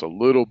practice a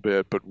little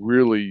bit, but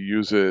really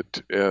use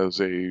it as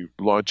a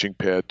launching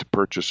pad to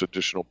purchase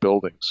additional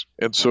buildings.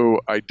 And so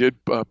I did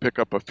pick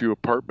up a few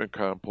apartment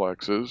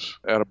complexes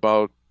at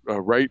about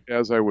right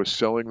as I was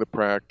selling the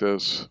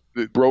practice.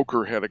 The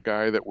broker had a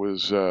guy that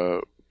was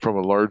from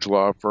a large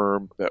law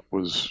firm that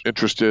was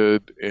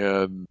interested,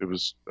 and it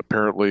was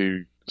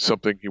apparently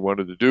something he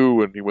wanted to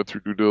do, and he went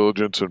through due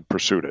diligence and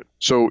pursued it.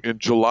 So in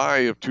July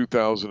of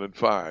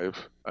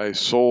 2005, I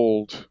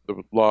sold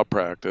the law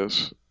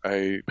practice.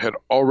 I had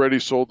already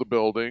sold the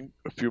building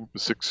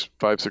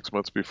 5-6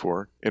 months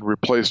before and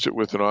replaced it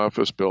with an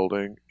office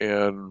building.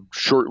 And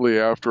shortly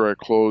after I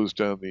closed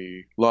on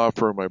the law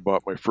firm, I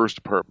bought my first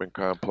apartment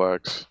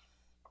complex.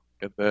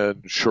 And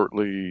then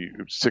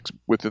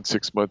within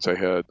 6 months, I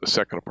had a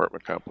second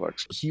apartment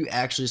complex. So you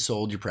actually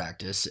sold your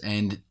practice,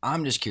 and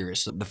I'm just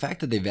curious. The fact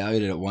that they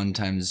valued it at 1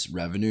 times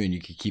revenue and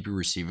you could keep your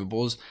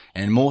receivables,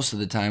 and most of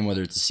the time,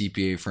 whether it's a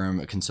CPA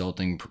firm, a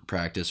consulting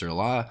practice, or a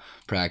law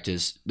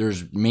practice,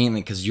 there's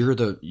mainly because you're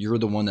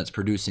the one that's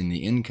producing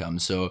the income.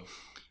 So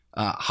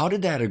how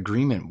did that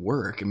agreement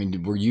work? I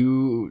mean, were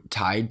you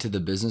tied to the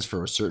business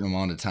for a certain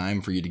amount of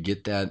time for you to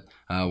get that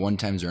 1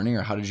 times earning,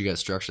 or how did you guys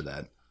structure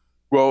that?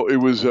 Well, it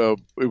was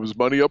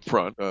money up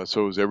front,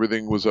 so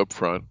everything was up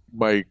front.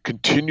 My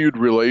continued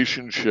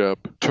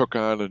relationship took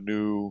on a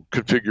new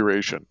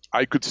configuration.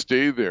 I could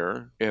stay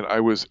there, and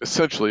I was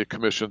essentially a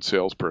commissioned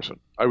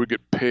salesperson. I would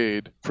get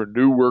paid for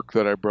new work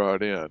that I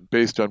brought in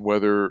based on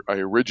whether I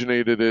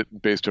originated it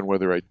and based on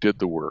whether I did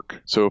the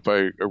work. So if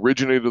I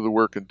originated the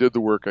work and did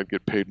the work, I'd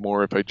get paid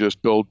more. If I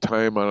just billed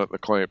time on it and the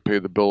client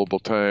paid the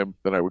billable time,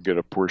 then I would get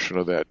a portion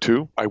of that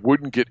too. I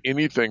wouldn't get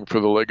anything for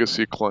the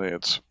legacy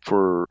clients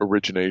for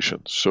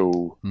origination.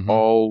 So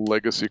all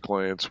legacy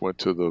clients went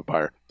to the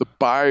buyer. The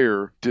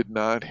buyer did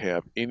not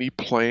have any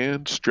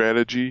plan,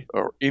 strategy,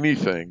 or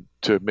anything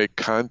to make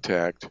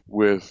contact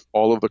with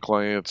all of the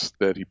clients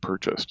that he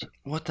purchased.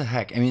 What the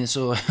heck? I mean,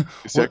 so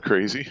is that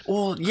crazy?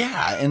 Well,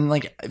 yeah. And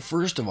like,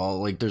 first of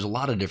all, like there's a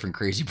lot of different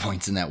crazy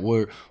points in that.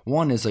 Where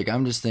one is like,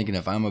 I'm just thinking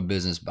if I'm a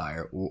business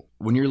buyer,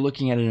 when you're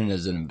looking at it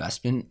as an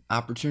investment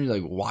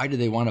opportunity, like why do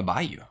they want to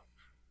buy you?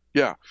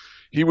 Yeah.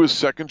 He was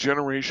second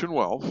generation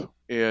wealth,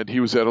 and he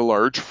was at a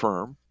large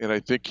firm, and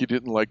I think he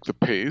didn't like the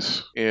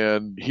pace,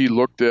 and he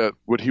looked at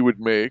what he would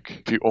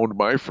make if he owned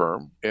my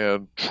firm,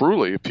 and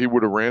truly, if he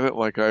would have ran it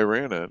like I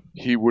ran it,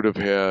 he would have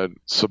had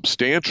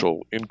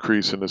substantial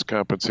increase in his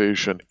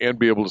compensation and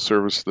be able to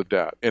service the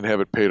debt and have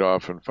it paid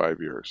off in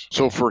 5 years.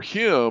 So for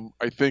him,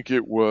 I think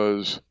it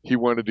was he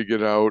wanted to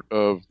get out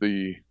of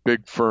the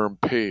big firm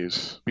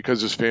pace because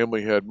his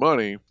family had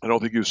money. I don't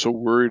think he was so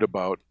worried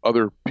about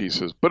other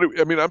pieces. But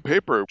on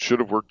paper, it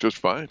should have worked just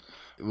fine.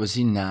 Was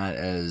he not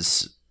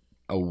as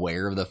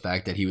aware of the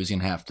fact that he was going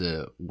to have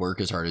to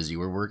work as hard as you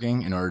were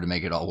working in order to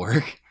make it all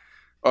work?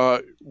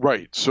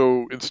 Right.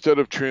 So instead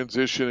of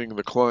transitioning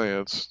the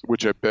clients,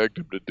 which I begged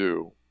him to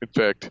do, in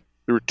fact,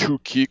 there were 2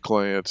 key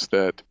clients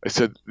that I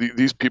said,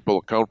 these people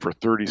account for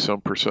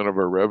 30-some% of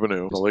our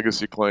revenue. The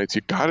legacy clients,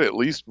 you got to at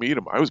least meet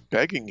them. I was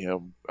begging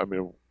him. I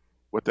mean,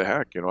 what the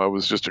heck? I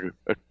was just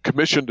a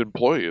commissioned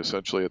employee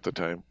essentially at the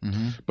time.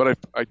 But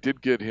I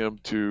did get him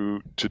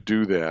to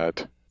do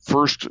that.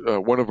 first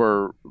one of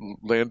our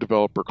land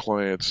developer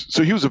clients,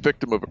 so he was a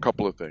victim of a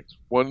couple of things.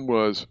 One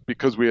was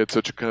because we had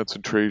such a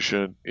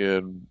concentration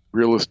in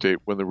real estate,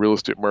 when the real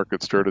estate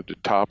market started to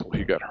topple,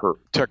 he got hurt.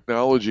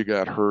 Technology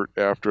got hurt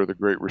after the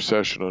Great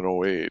Recession in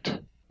 '08.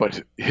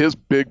 But his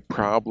big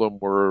problem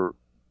were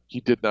he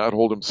did not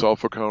hold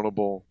himself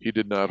accountable, he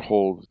did not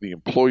hold the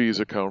employees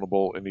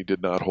accountable, and he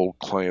did not hold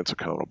clients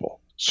accountable.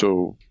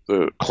 So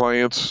the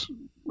clients,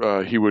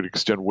 he would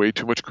extend way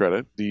too much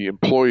credit. The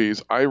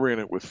employees, I ran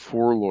it with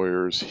 4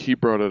 lawyers. He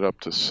brought it up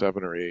to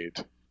 7 or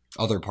 8.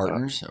 Other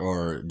partners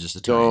or just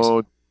attorneys?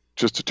 No,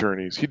 just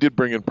attorneys. He did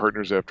bring in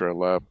partners after I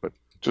left, but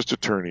just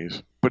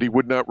attorneys. But he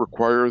would not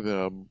require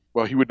them,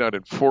 well, he would not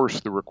enforce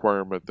the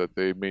requirement that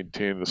they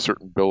maintain a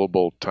certain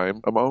billable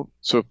time amount.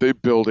 So if they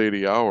billed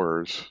 80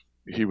 hours,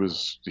 he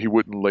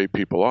wouldn't lay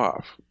people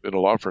off. In a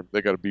law firm,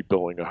 they got to be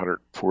billing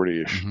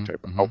 140-ish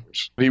type of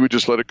hours. And he would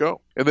just let it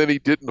go. And then he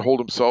didn't hold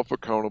himself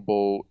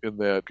accountable in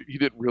that he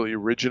didn't really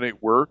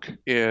originate work,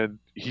 and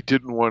he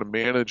didn't want to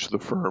manage the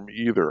firm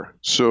either.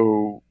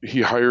 So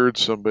he hired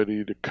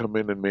somebody to come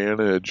in and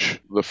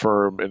manage the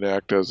firm and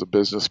act as a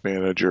business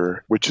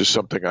manager, which is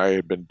something I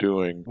had been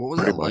doing. What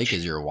was it like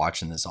as you were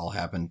watching this all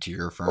happen to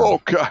your firm?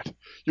 Oh, God.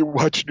 You're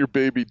watching your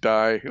baby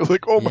die.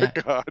 Like, oh, my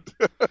God.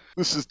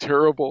 This is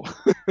terrible.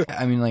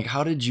 I mean, like,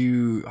 how did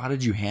you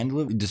handle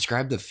it?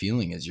 Describe the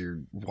feeling as you're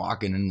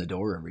walking in the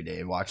door every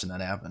day watching that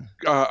happen.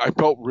 I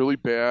felt really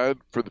bad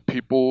for the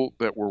people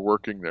that were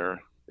working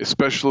there,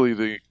 especially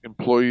the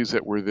employees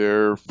that were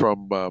there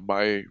from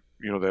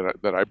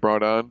that I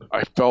brought on.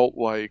 I felt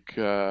like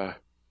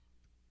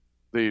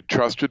they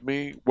trusted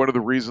me. One of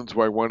the reasons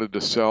why I wanted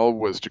to sell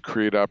was to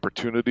create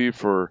opportunity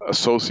for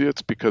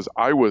associates, because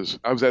I was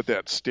at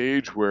that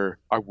stage where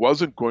I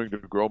wasn't going to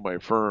grow my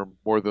firm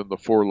more than the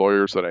 4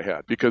 lawyers that I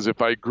had. Because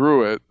if I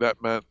grew it,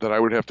 that meant that I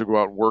would have to go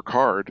out and work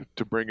hard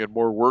to bring in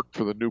more work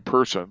for the new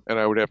person, and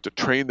I would have to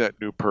train that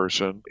new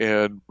person.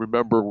 And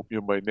remember,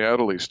 my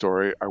Natalie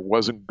story, I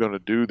wasn't going to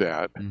do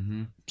that.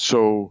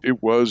 So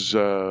it was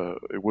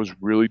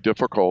really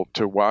difficult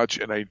to watch,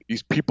 and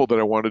these people that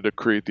I wanted to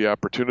create the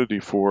opportunity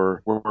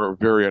for were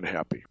very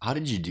unhappy. How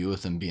did you deal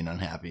with them being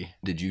unhappy?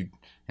 Did you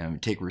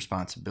take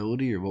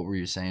responsibility, or what were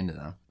you saying to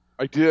them?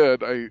 I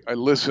did. I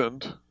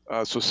listened.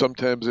 So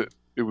sometimes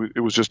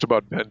it was just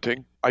about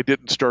venting. I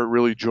didn't start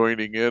really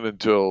joining in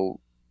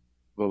until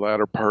the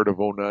latter part of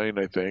 '09,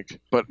 I think.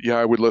 But yeah,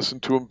 I would listen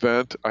to him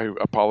vent. I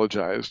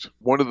apologized.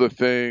 One of the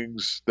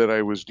things that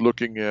I was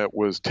looking at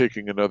was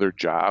taking another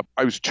job.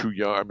 I was too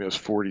young. I was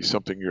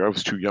 40-something years. I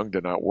was too young to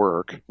not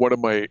work. One of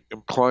my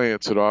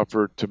clients had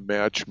offered to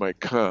match my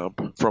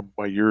comp from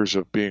my years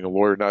of being a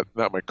lawyer,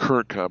 not my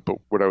current comp, but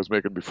what I was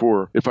making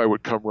before, if I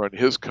would come run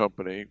his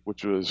company,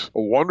 which was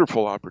a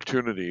wonderful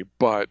opportunity.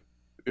 But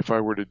if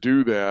I were to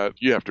do that,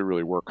 you have to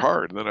really work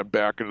hard. And then I'm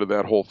back into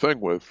that whole thing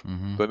with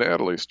the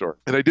Natalie story.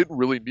 And I didn't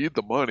really need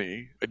the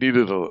money. I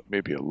needed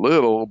maybe a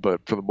little,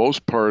 but for the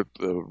most part,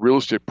 the real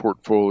estate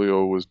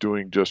portfolio was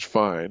doing just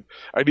fine.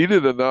 I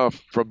needed enough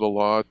from the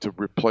law to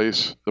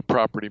replace the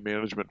property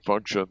management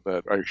function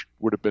that I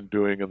would have been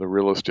doing in the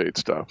real estate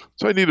stuff.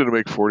 So I needed to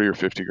make 40 or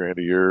 50 grand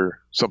a year,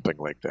 something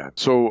like that.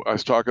 So I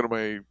was talking to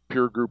my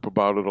peer group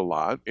about it a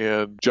lot.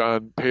 And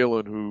John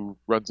Palin, who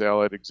runs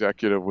Allied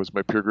Executive, was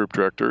my peer group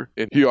director.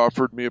 And he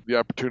offered me the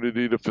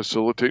opportunity to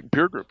facilitate in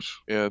peer groups.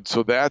 And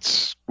so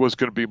was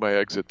going to be my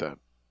exit then.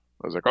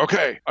 I was like,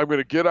 okay, I'm going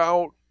to get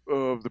out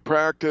of the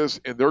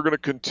practice, and they're going to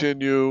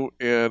continue,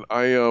 and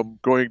I am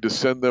going to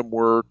send them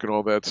work and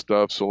all that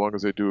stuff so long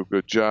as they do a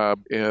good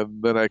job,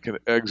 and then I can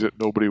exit.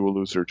 Nobody will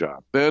lose their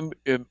job. Then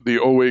in the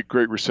 '08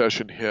 Great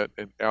Recession hit,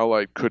 and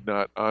Allied could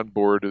not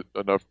onboard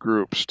enough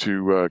groups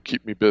to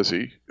keep me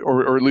busy,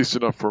 or at least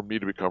enough for me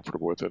to be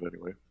comfortable with it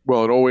anyway.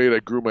 Well, in '08, I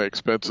grew my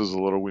expenses a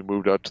little. We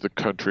moved out to the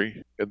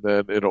country, and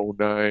then in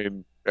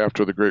 '09,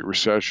 after the Great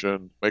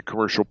Recession, my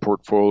commercial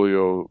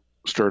portfolio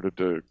started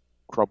to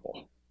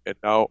crumble. And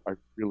now I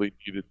really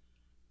needed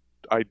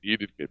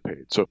to get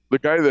paid. So the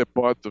guy that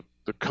bought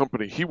the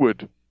company, he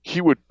would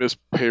miss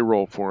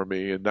payroll for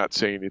me and not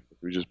say anything.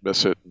 We just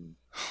miss it.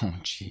 Oh,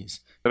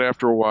 jeez. And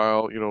after a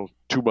while,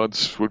 2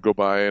 months would go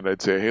by, and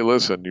I'd say, hey,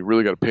 listen, you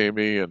really got to pay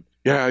me. And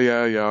yeah,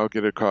 I'll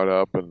get it caught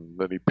up, and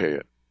then he'd pay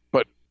it.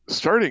 But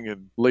starting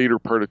in later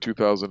part of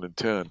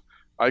 2010,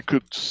 I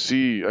could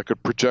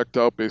project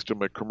out based on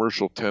my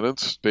commercial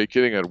tenants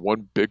vacating. I had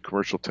one big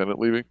commercial tenant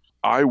leaving.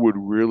 I would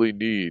really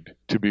need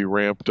to be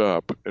ramped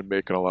up and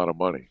making a lot of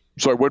money.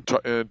 So I went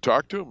and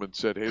talked to him and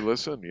said, hey,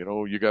 listen,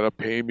 you got to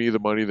pay me the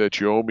money that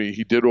you owe me.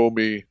 He did owe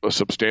me a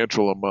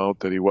substantial amount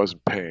that he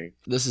wasn't paying.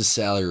 This is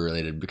salary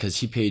related because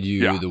he paid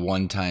you the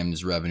 1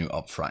 times revenue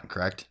up front,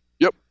 correct?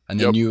 Yep. And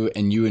then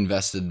you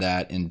invested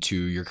that into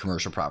your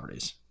commercial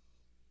properties.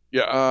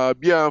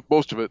 Yeah,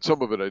 most of it.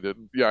 Some of it I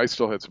didn't. Yeah, I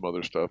still had some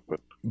other stuff,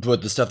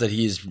 but the stuff that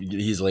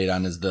he's laid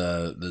on is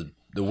the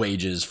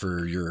wages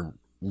for your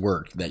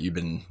work that you've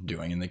been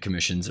doing and the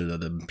commissions or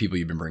the people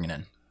you've been bringing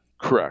in.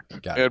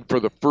 Correct. And for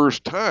the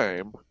first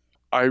time,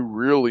 I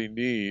really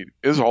need,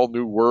 it's all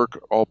new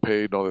work, all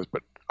paid and all this,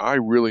 but I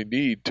really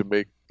need to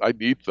make I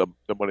need the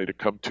money to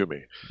come to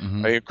me.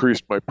 Mm-hmm. I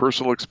increased my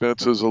personal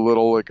expenses a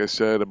little, like I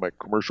said, and my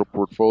commercial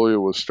portfolio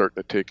was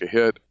starting to take a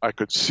hit. I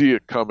could see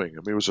it coming.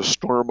 I mean, it was a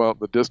storm out in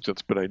the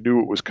distance, but I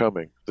knew it was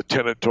coming. The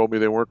tenant told me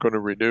they weren't going to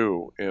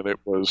renew, and it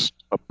was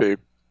a big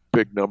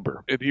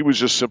number. And he was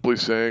just simply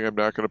saying, I'm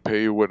not going to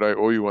pay you what I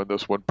owe you on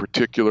this one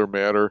particular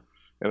matter,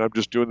 and I'm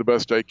just doing the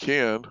best I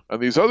can on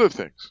these other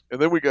things.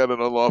 And then we got an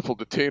unlawful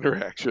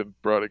detainer action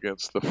brought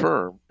against the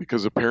firm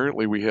because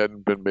apparently we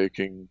hadn't been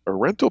making our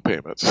rental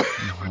payments,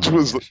 which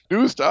was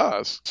news to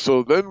us.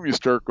 So then we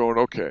start going,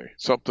 okay,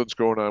 something's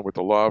going on with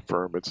the law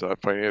firm. It's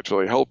not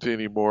financially healthy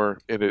anymore.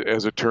 And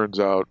as it turns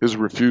out, his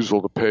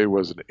refusal to pay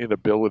was an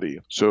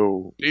inability.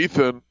 So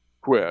Nathan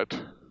quit,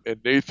 and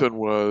Nathan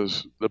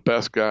was the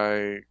best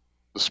guy,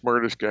 the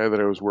smartest guy that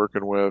I was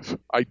working with.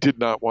 I did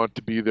not want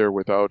to be there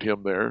without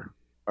him there.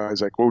 I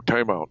was like, oh,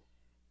 time out.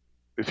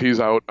 If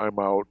he's out, I'm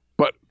out.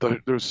 But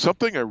there's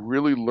something I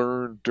really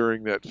learned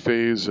during that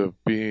phase of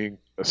being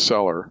a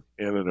seller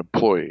and an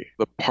employee.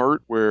 The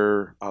part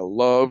where I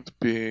loved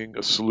being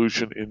a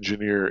solution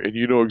engineer. And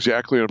you know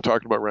exactly what I'm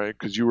talking about, Ryan,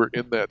 because you were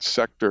in that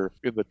sector,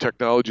 in the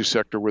technology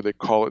sector where they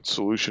call it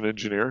solution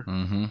engineer,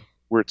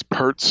 where it's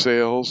part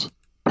sales,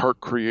 part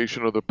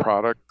creation of the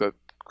product that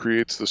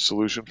creates the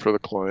solution for the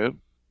client.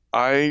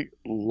 I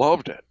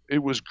loved it.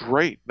 It was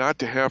great not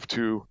to have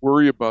to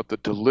worry about the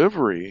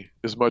delivery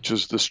as much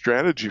as the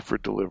strategy for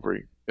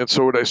delivery. And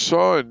so what I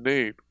saw in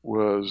Nate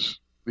was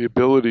the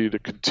ability to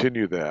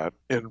continue that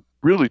and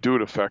really do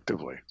it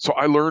effectively. So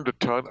I learned a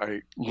ton.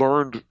 I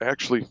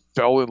actually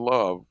fell in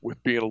love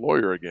with being a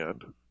lawyer again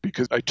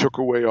because I took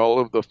away all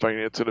of the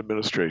finance and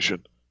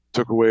administration,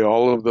 took away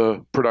all of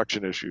the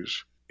production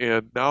issues.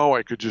 And now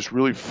I could just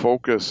really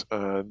focus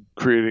on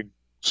creating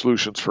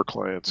solutions for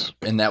clients.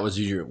 And that was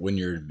when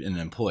you're an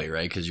employee,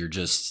 right? Because you're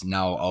just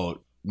now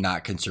out,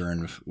 not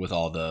concerned with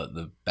all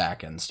the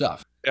back end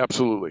stuff.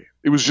 Absolutely.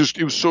 It was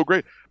so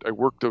great. I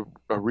worked a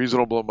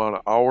reasonable amount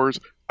of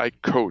hours. I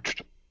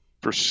coached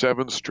for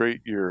 7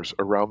 straight years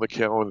around the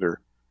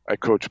calendar. I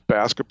coached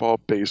basketball,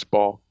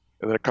 baseball,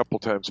 and then a couple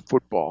times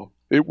football.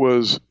 It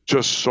was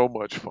just so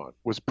much fun.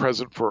 Was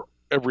present for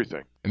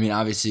everything. I mean,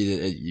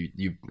 obviously,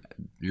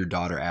 your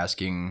daughter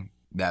asking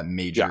that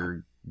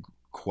major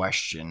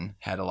question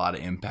had a lot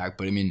of impact,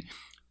 but I mean,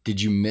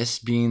 did you miss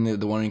being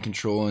the one in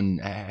control and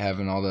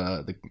having all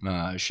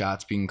the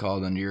shots being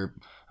called under your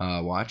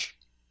watch?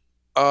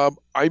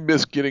 I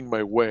miss getting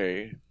my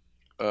way.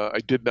 I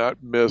did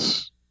not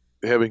miss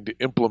having to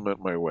implement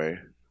my way.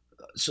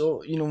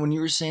 So, when you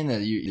were saying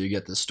that you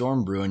get the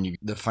storm brewing,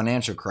 the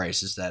financial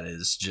crisis that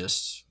is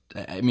just,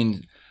 I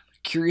mean,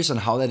 curious on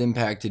how that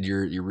impacted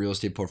your real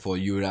estate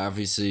portfolio. You would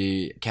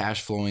obviously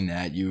cash flowing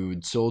that. You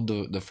had sold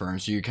the firm.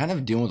 So you're kind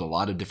of dealing with a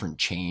lot of different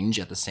change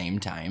at the same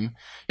time.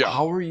 Yeah.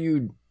 How are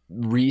you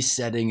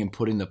resetting and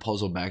putting the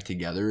puzzle back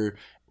together?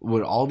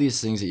 With all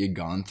these things that you'd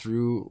gone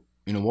through,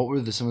 what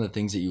were some of the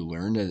things that you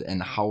learned,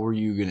 and how were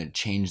you going to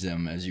change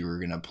them as you were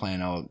going to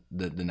plan out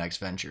the next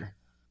venture?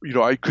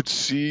 I could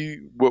see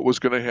what was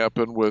going to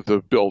happen with the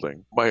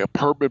building. My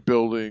apartment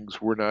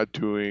buildings were not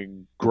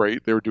doing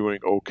great. They were doing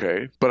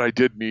okay. But I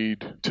did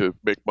need to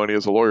make money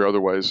as a lawyer.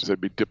 Otherwise, I'd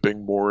be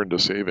dipping more into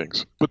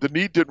savings. But the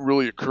need didn't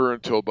really occur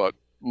until about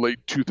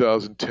late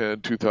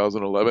 2010,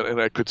 2011, and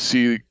I could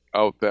see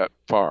out that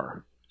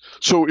far.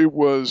 So it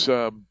was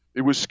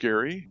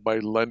scary. My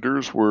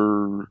lenders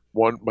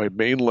my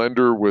main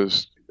lender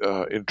was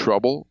in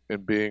trouble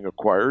and being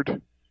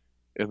acquired,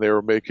 and they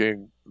were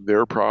making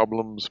their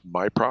problems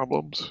my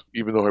problems,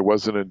 even though I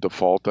wasn't in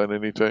default on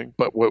anything.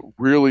 But what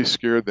really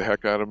scared the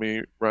heck out of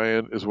me,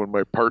 Ryan, is when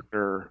my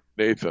partner,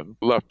 Nathan,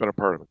 left an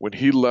apartment. When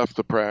he left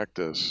the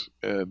practice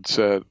and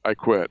said, I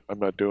quit, I'm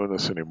not doing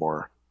this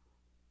anymore,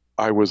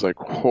 I was like,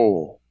 I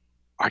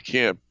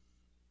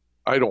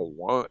don't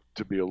want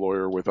to be a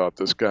lawyer without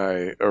this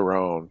guy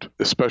around,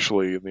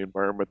 especially in the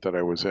environment that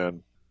I was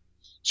in.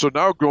 So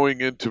now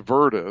going into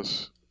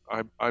Virtus,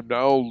 I'm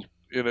now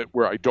in it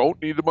where I don't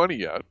need the money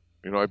yet.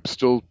 I'm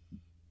still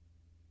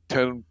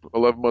 10,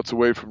 11 months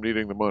away from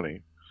needing the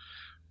money.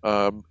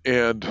 But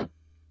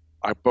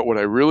what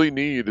I really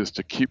need is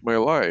to keep my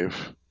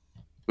life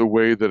the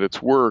way that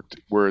it's worked,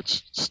 where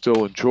it's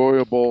still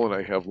enjoyable and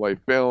I have life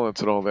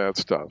balance and all that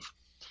stuff.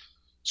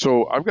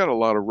 So I've got a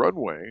lot of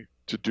runway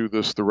to do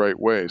this the right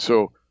way.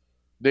 So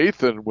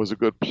Nathan was a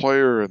good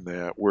player in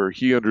that, where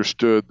he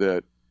understood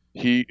that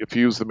if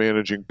he was the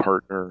managing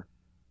partner,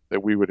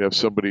 that we would have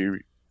somebody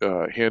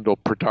handle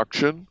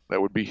production,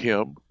 that would be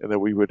him, and that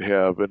we would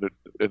have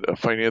a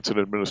finance and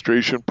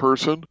administration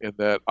person, and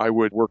that I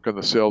would work on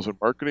the sales and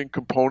marketing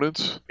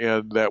components,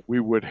 and that we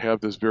would have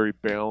this very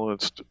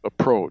balanced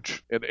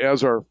approach. And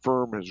as our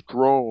firm has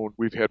grown,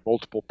 we've had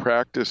multiple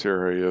practice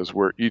areas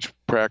where each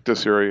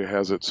practice area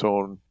has its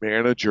own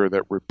manager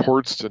that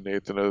reports to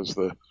Nathan as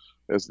the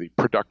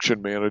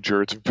production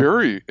manager. It's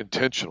very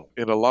intentional.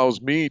 It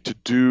allows me to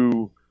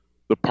do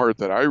the part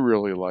that I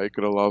really like.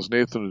 It allows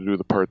Nathan to do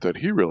the part that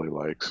he really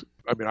likes.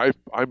 I mean,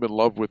 I'm in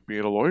love with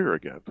being a lawyer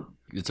again.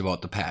 It's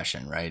about the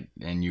passion, right?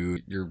 And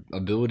your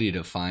ability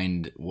to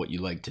find what you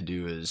like to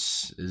do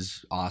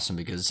is awesome,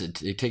 because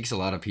it takes a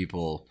lot of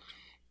people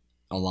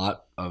a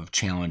lot of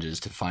challenges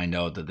to find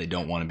out that they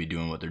don't want to be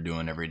doing what they're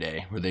doing every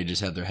day, where they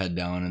just have their head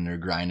down and they're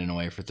grinding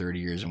away for 30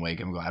 years and wake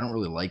up and go, I don't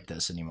really like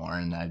this anymore.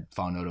 And I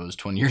found out it was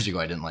 20 years ago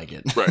I didn't like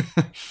it. Right.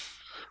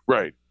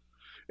 Right.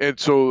 And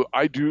so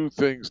I do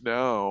things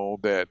now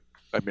that,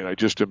 I mean, I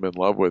just am in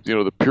love with.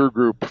 The peer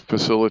group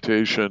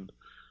facilitation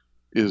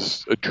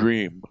is a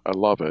dream. I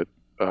love it.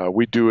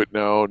 We do it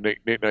now. Nate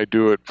and I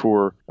do it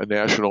for a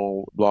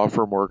national law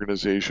firm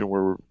organization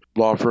where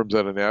law firms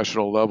at a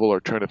national level are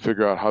trying to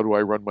figure out, how do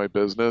I run my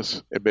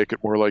business and make it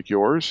more like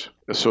yours,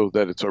 so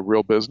that it's a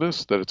real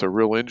business, that it's a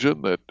real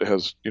engine that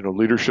has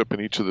leadership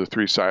in each of the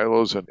three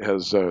silos and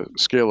has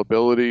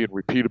scalability and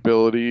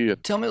repeatability.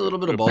 And tell me a little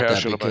bit about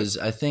that, because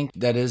I think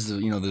that is the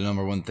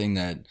number one thing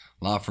that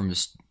law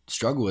firms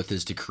struggle with,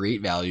 is to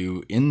create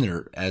value in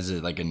there as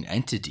like an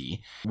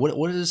entity.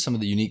 What is some of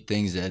the unique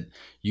things that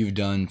you've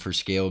done for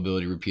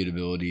scalability,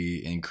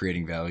 repeatability, and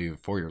creating value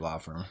for your law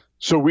firm?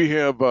 So we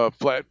have a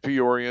flat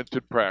fee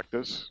oriented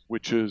practice,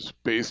 which is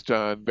based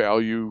on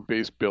value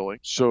based billing.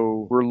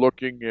 So we're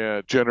looking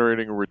at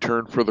generating a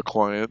return for the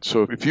client.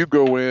 So if you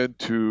go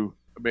into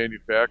a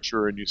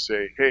manufacturer and you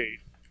say, hey,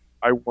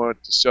 I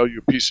want to sell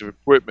you a piece of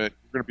equipment,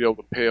 you're going to be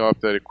able to pay off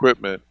that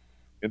equipment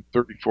in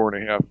 34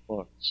 and a half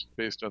months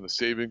based on the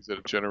savings that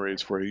it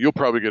generates for you. You'll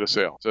probably get a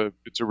sale.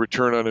 It's a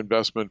return on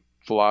investment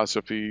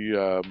philosophy.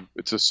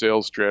 It's a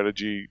sales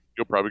strategy.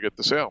 You'll probably get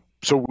the sale.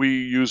 So we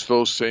use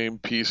those same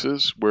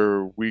pieces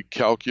where we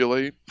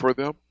calculate for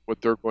them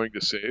what they're going to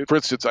save. For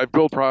instance, I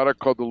built a product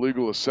called the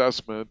Legal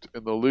Assessment,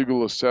 and the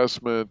Legal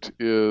Assessment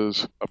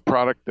is a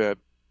product that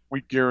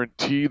we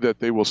guarantee that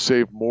they will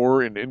save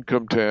more in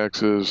income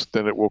taxes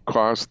than it will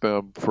cost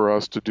them for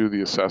us to do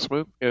the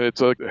assessment. And it's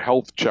like a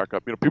health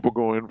checkup. People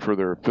go in for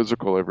their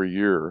physical every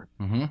year,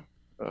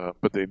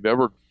 but they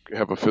never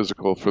have a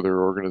physical for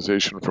their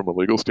organization from a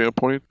legal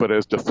standpoint. But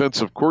as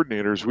defensive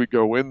coordinators, we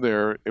go in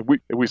there and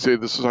we say,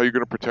 this is how you're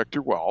going to protect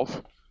your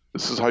wealth.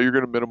 This is how you're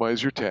going to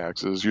minimize your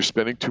taxes. You're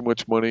spending too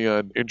much money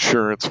on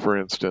insurance, for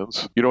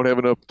instance. You don't have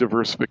enough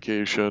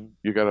diversification.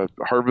 You got to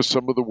harvest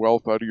some of the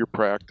wealth out of your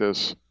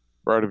practice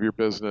or out of your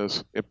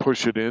business and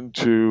push it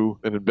into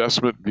an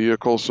investment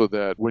vehicle, so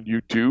that when you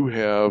do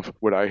have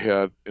what I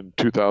had in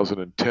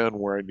 2010,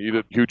 where I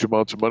needed huge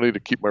amounts of money to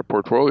keep my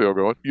portfolio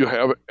going, you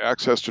have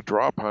access to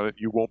draw upon it.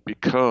 You won't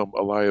become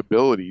a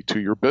liability to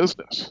your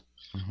business.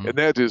 And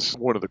that is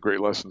one of the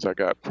great lessons I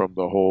got from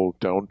the whole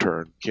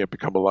downturn. Can't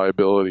become a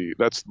liability.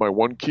 That's my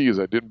one key, is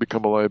I didn't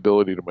become a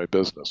liability to my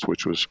business,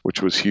 which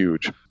was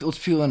huge. Let's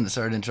peel in.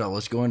 Sorry to interrupt.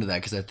 Let's go into that,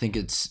 because I think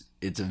it's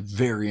a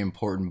very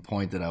important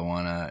point that I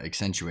want to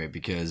accentuate,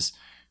 because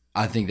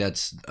I think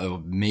that's a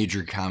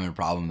major common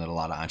problem that a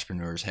lot of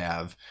entrepreneurs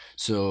have.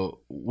 So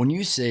when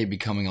you say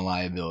becoming a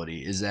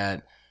liability, is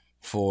that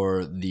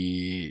for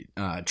the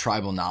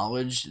tribal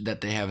knowledge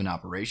that they have in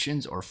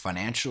operations, or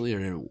financially,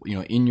 or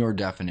in your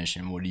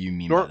definition, what do you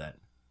mean by that?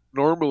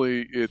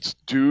 Normally, it's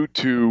due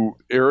to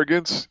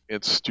arrogance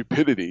and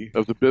stupidity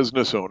of the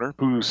business owner,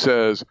 who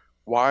says,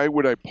 "Why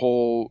would I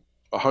pull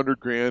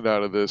 $100,000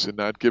 out of this and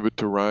not give it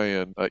to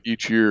Ryan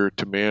each year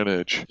to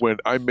manage when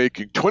I'm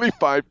making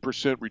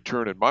 25%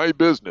 return in my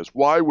business?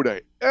 Why would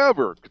I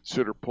ever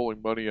consider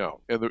pulling money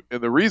out?" And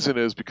the reason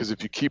is because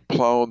if you keep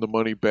plowing the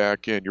money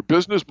back in, your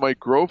business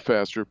might grow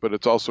faster, but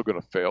it's also going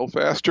to fail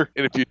faster.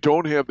 And if you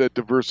don't have that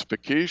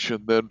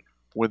diversification, then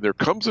when there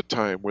comes a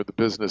time where the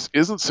business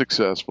isn't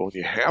successful and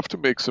you have to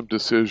make some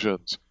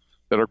decisions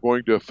that are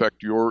going to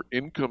affect your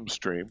income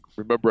stream.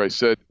 Remember, I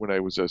said when I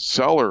was a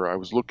seller, I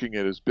was looking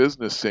at his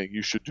business saying,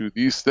 you should do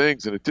these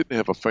things, and it didn't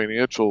have a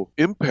financial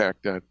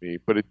impact on me,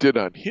 but it did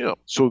on him.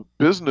 So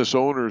business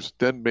owners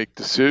then make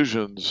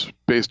decisions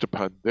based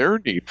upon their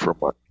need for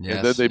money. Yes,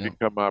 and then they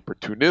become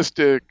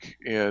opportunistic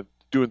and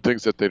doing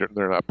things that they're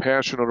not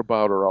passionate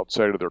about or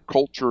outside of their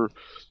culture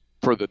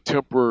for the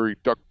temporary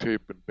duct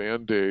tape and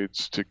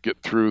Band-Aids to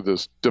get through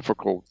this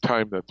difficult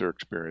time that they're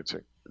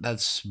experiencing.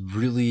 That's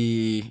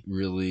really,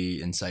 really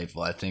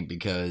insightful, I think,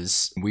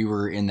 because we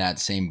were in that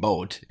same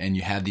boat, and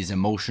you have these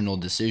emotional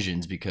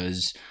decisions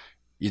because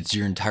it's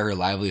your entire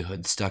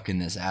livelihood stuck in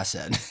this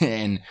asset.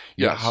 And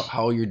yes.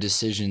 how your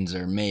decisions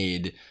are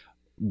made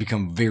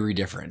become very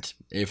different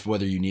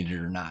whether you need it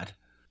or not.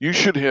 You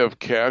should have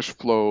cash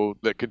flow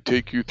that can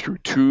take you through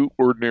 2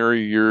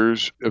 ordinary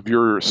years of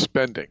your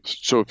spending.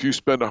 So if you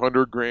spend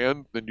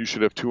 $100,000, then you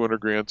should have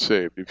 $200,000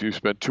 saved. If you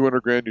spend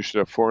 $200,000, you should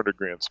have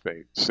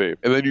 $400,000 saved.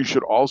 And then you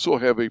should also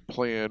have a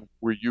plan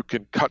where you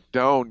can cut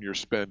down your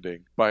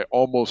spending by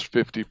almost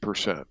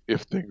 50%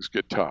 if things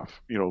get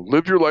tough.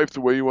 Live your life the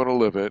way you want to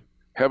live it.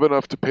 Have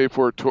enough to pay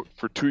for it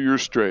for 2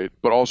 years straight,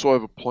 but also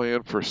have a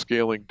plan for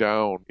scaling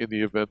down in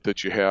the event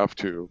that you have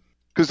to.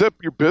 Because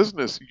your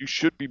business, you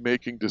should be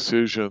making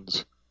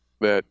decisions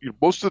that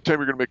most of the time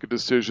you're going to make a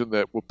decision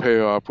that will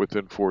pay off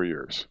within 4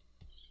 years.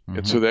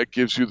 And so that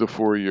gives you the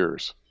 4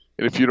 years.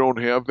 And if you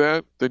don't have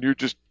that, then you're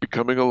just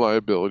becoming a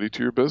liability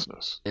to your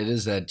business. It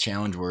is that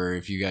challenge where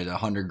if you got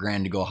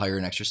 $100,000 to go hire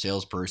an extra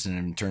salesperson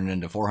and turn it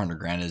into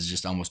 $400,000 is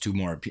just almost too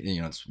more,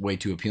 it's way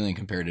too appealing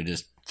compared to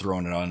just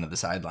throwing it onto the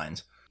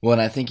sidelines. Well,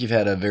 and I think you've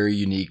had a very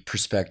unique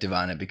perspective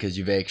on it because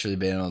you've actually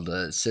been able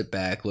to sit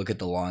back, look at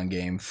the long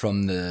game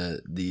from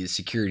the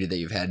security that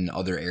you've had in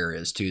other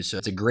areas too. So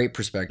it's a great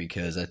perspective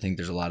because I think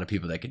there's a lot of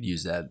people that could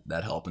use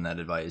that help and that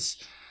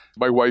advice.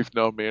 My wife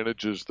now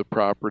manages the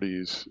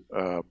properties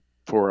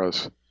for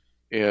us,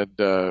 and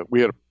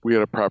we had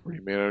a property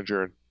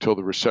manager until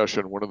the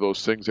recession. One of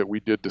those things that we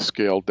did to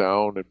scale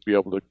down and be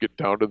able to get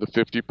down to the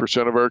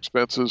 50% of our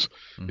expenses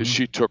is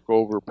she took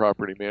over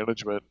property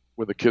management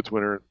when the kids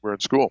were in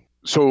school.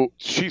 So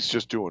she's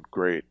just doing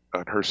great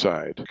on her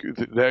side.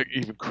 That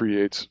even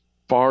creates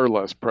far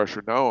less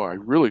pressure now. I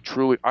really,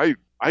 truly, I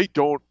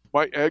don't,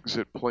 my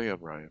exit plan,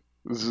 Ryan,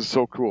 this is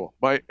so cool.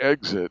 My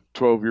exit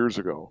 12 years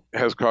ago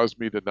has caused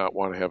me to not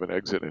want to have an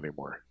exit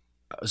anymore.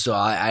 So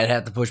I'd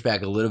have to push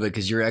back a little bit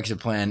because your exit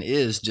plan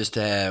is just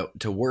to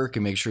work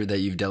and make sure that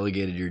you've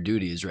delegated your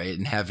duties, right?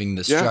 And having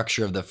the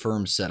structure of the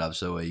firm set up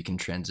so you can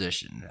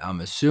transition.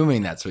 I'm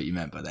assuming that's what you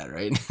meant by that,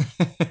 right?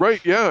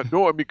 Right. Yeah.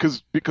 No, I mean,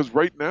 because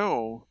right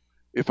now,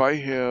 if I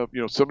have,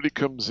 somebody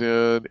comes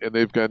in and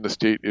they've got an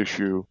estate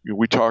issue,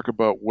 we talk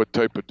about what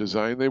type of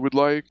design they would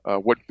like,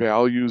 what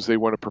values they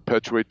want to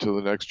perpetuate to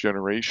the next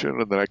generation,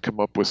 and then I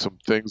come up with some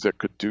things that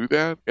could do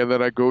that. And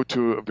then I go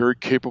to a very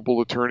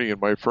capable attorney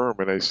in my firm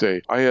and I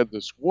say, I had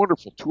this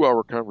wonderful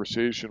 2-hour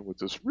conversation with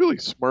this really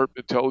smart,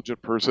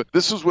 intelligent person.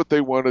 This is what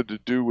they wanted to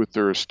do with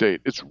their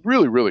estate. It's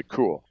really, really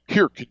cool.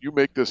 Here, can you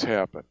make this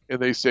happen? And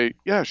they say,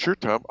 yeah, sure,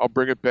 Tom, I'll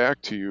bring it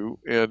back to you.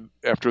 And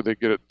after they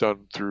get it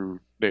done through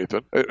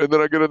Nathan. And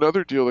then I get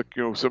another deal that,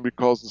 somebody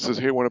calls and says,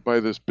 hey, I want to buy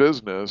this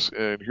business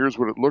and here's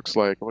what it looks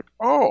like. I'm like,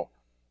 oh,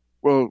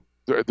 well,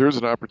 there's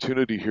an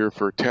opportunity here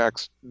for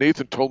tax.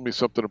 Nathan told me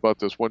something about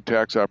this one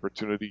tax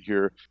opportunity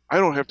here. I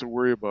don't have to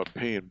worry about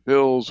paying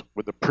bills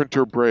when the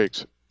printer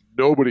breaks.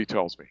 Nobody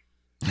tells me.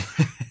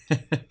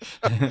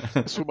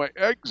 So my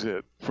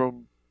exit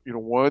from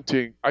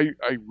I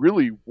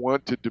really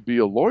wanted to be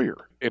a lawyer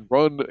and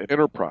run an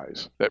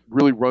enterprise that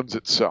really runs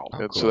itself.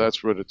 Oh, and cool. So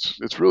that's what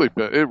it's really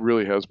been. It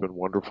really has been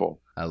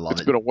wonderful. I love it.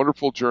 It's been a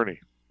wonderful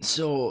journey.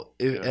 So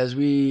as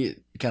we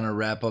kind of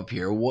wrap up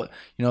here,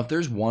 if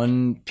there's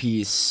one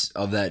piece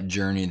of that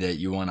journey that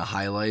you want to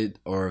highlight,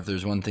 or if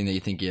there's one thing that you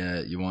think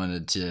you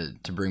wanted to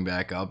bring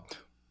back up,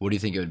 what do you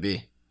think it would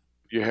be?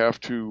 You have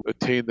to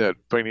attain that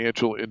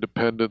financial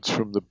independence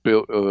from the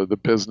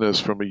business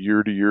from a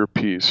year-to-year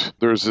piece.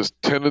 There's this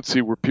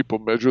tendency where people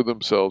measure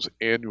themselves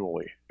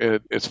annually.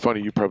 And it's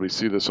funny, you probably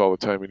see this all the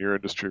time in your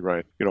industry,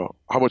 Ryan.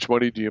 How much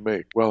money do you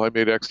make? Well, I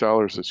made X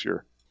dollars this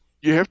year.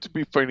 You have to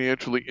be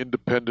financially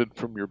independent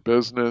from your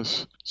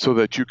business so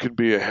that you can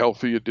be a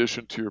healthy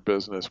addition to your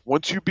business.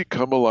 Once you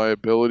become a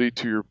liability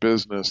to your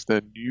business,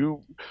 then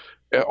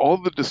all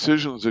the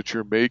decisions that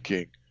you're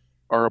making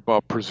are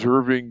about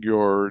preserving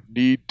your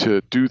need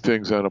to do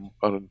things on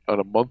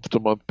a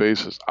month-to-month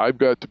basis. I've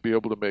got to be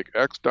able to make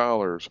X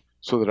dollars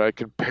so that I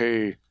can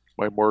pay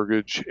my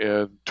mortgage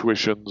and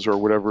tuitions or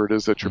whatever it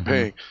is that you're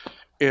paying.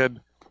 And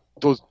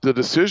the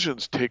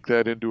decisions take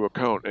that into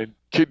account. And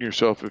kidding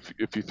yourself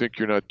if you think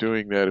you're not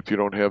doing that, if you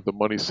don't have the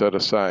money set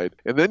aside.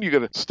 And then you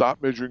got to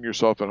stop measuring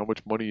yourself on how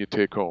much money you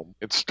take home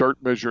and start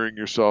measuring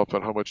yourself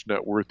on how much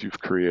net worth you've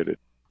created.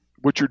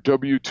 What your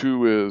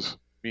W-2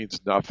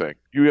 means nothing.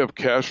 You have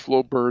cash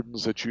flow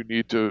burdens that you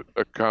need to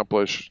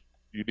accomplish.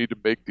 You need to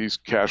make these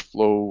cash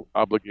flow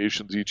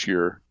obligations each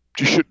year.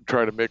 You shouldn't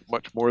try to make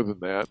much more than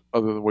that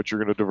other than what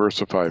you're going to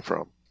diversify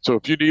from. So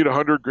if you need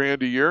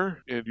 $100,000 a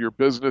year and your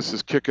business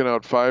is kicking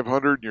out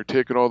 $500 and you're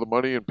taking all the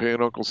money and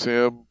paying Uncle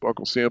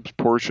Sam's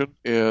portion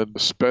and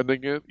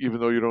spending it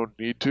even though you don't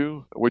need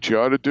to, what you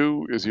ought to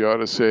do is you ought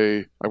to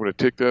say, I'm going to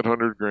take that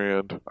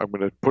 $100,000, I'm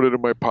going to put it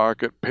in my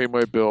pocket, pay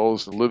my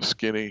bills and live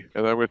skinny,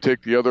 and I'm going to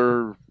take the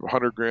other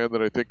 $100,000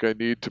 that I think I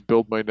need to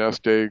build my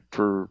nest egg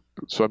so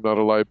I'm not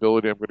a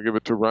liability. I'm going to give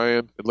it to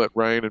Ryan and let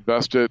Ryan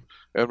invest it,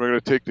 and I'm going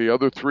to take the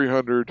other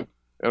 $300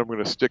 and I'm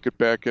going to stick it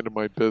back into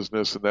my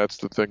business, and that's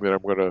the thing that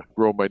I'm going to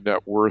grow my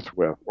net worth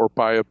with, or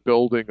buy a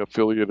building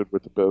affiliated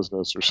with the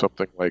business or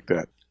something like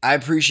that. I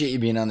appreciate you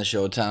being on the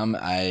show, Tom.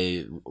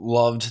 I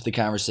loved the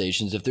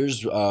conversations. If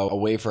there's a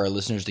way for our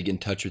listeners to get in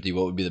touch with you,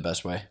 what would be the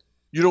best way?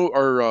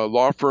 Our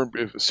law firm,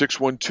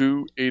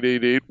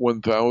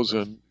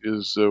 612-888-1000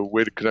 is a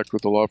way to connect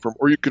with the law firm,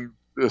 or you can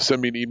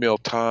send me an email,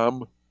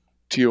 Tom,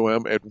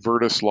 T-O-M, at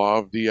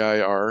virtuslaw,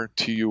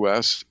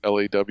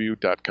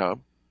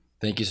 virtuslaw.com.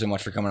 Thank you so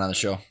much for coming on the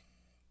show.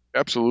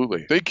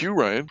 Absolutely. Thank you,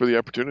 Ryan, for the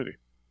opportunity.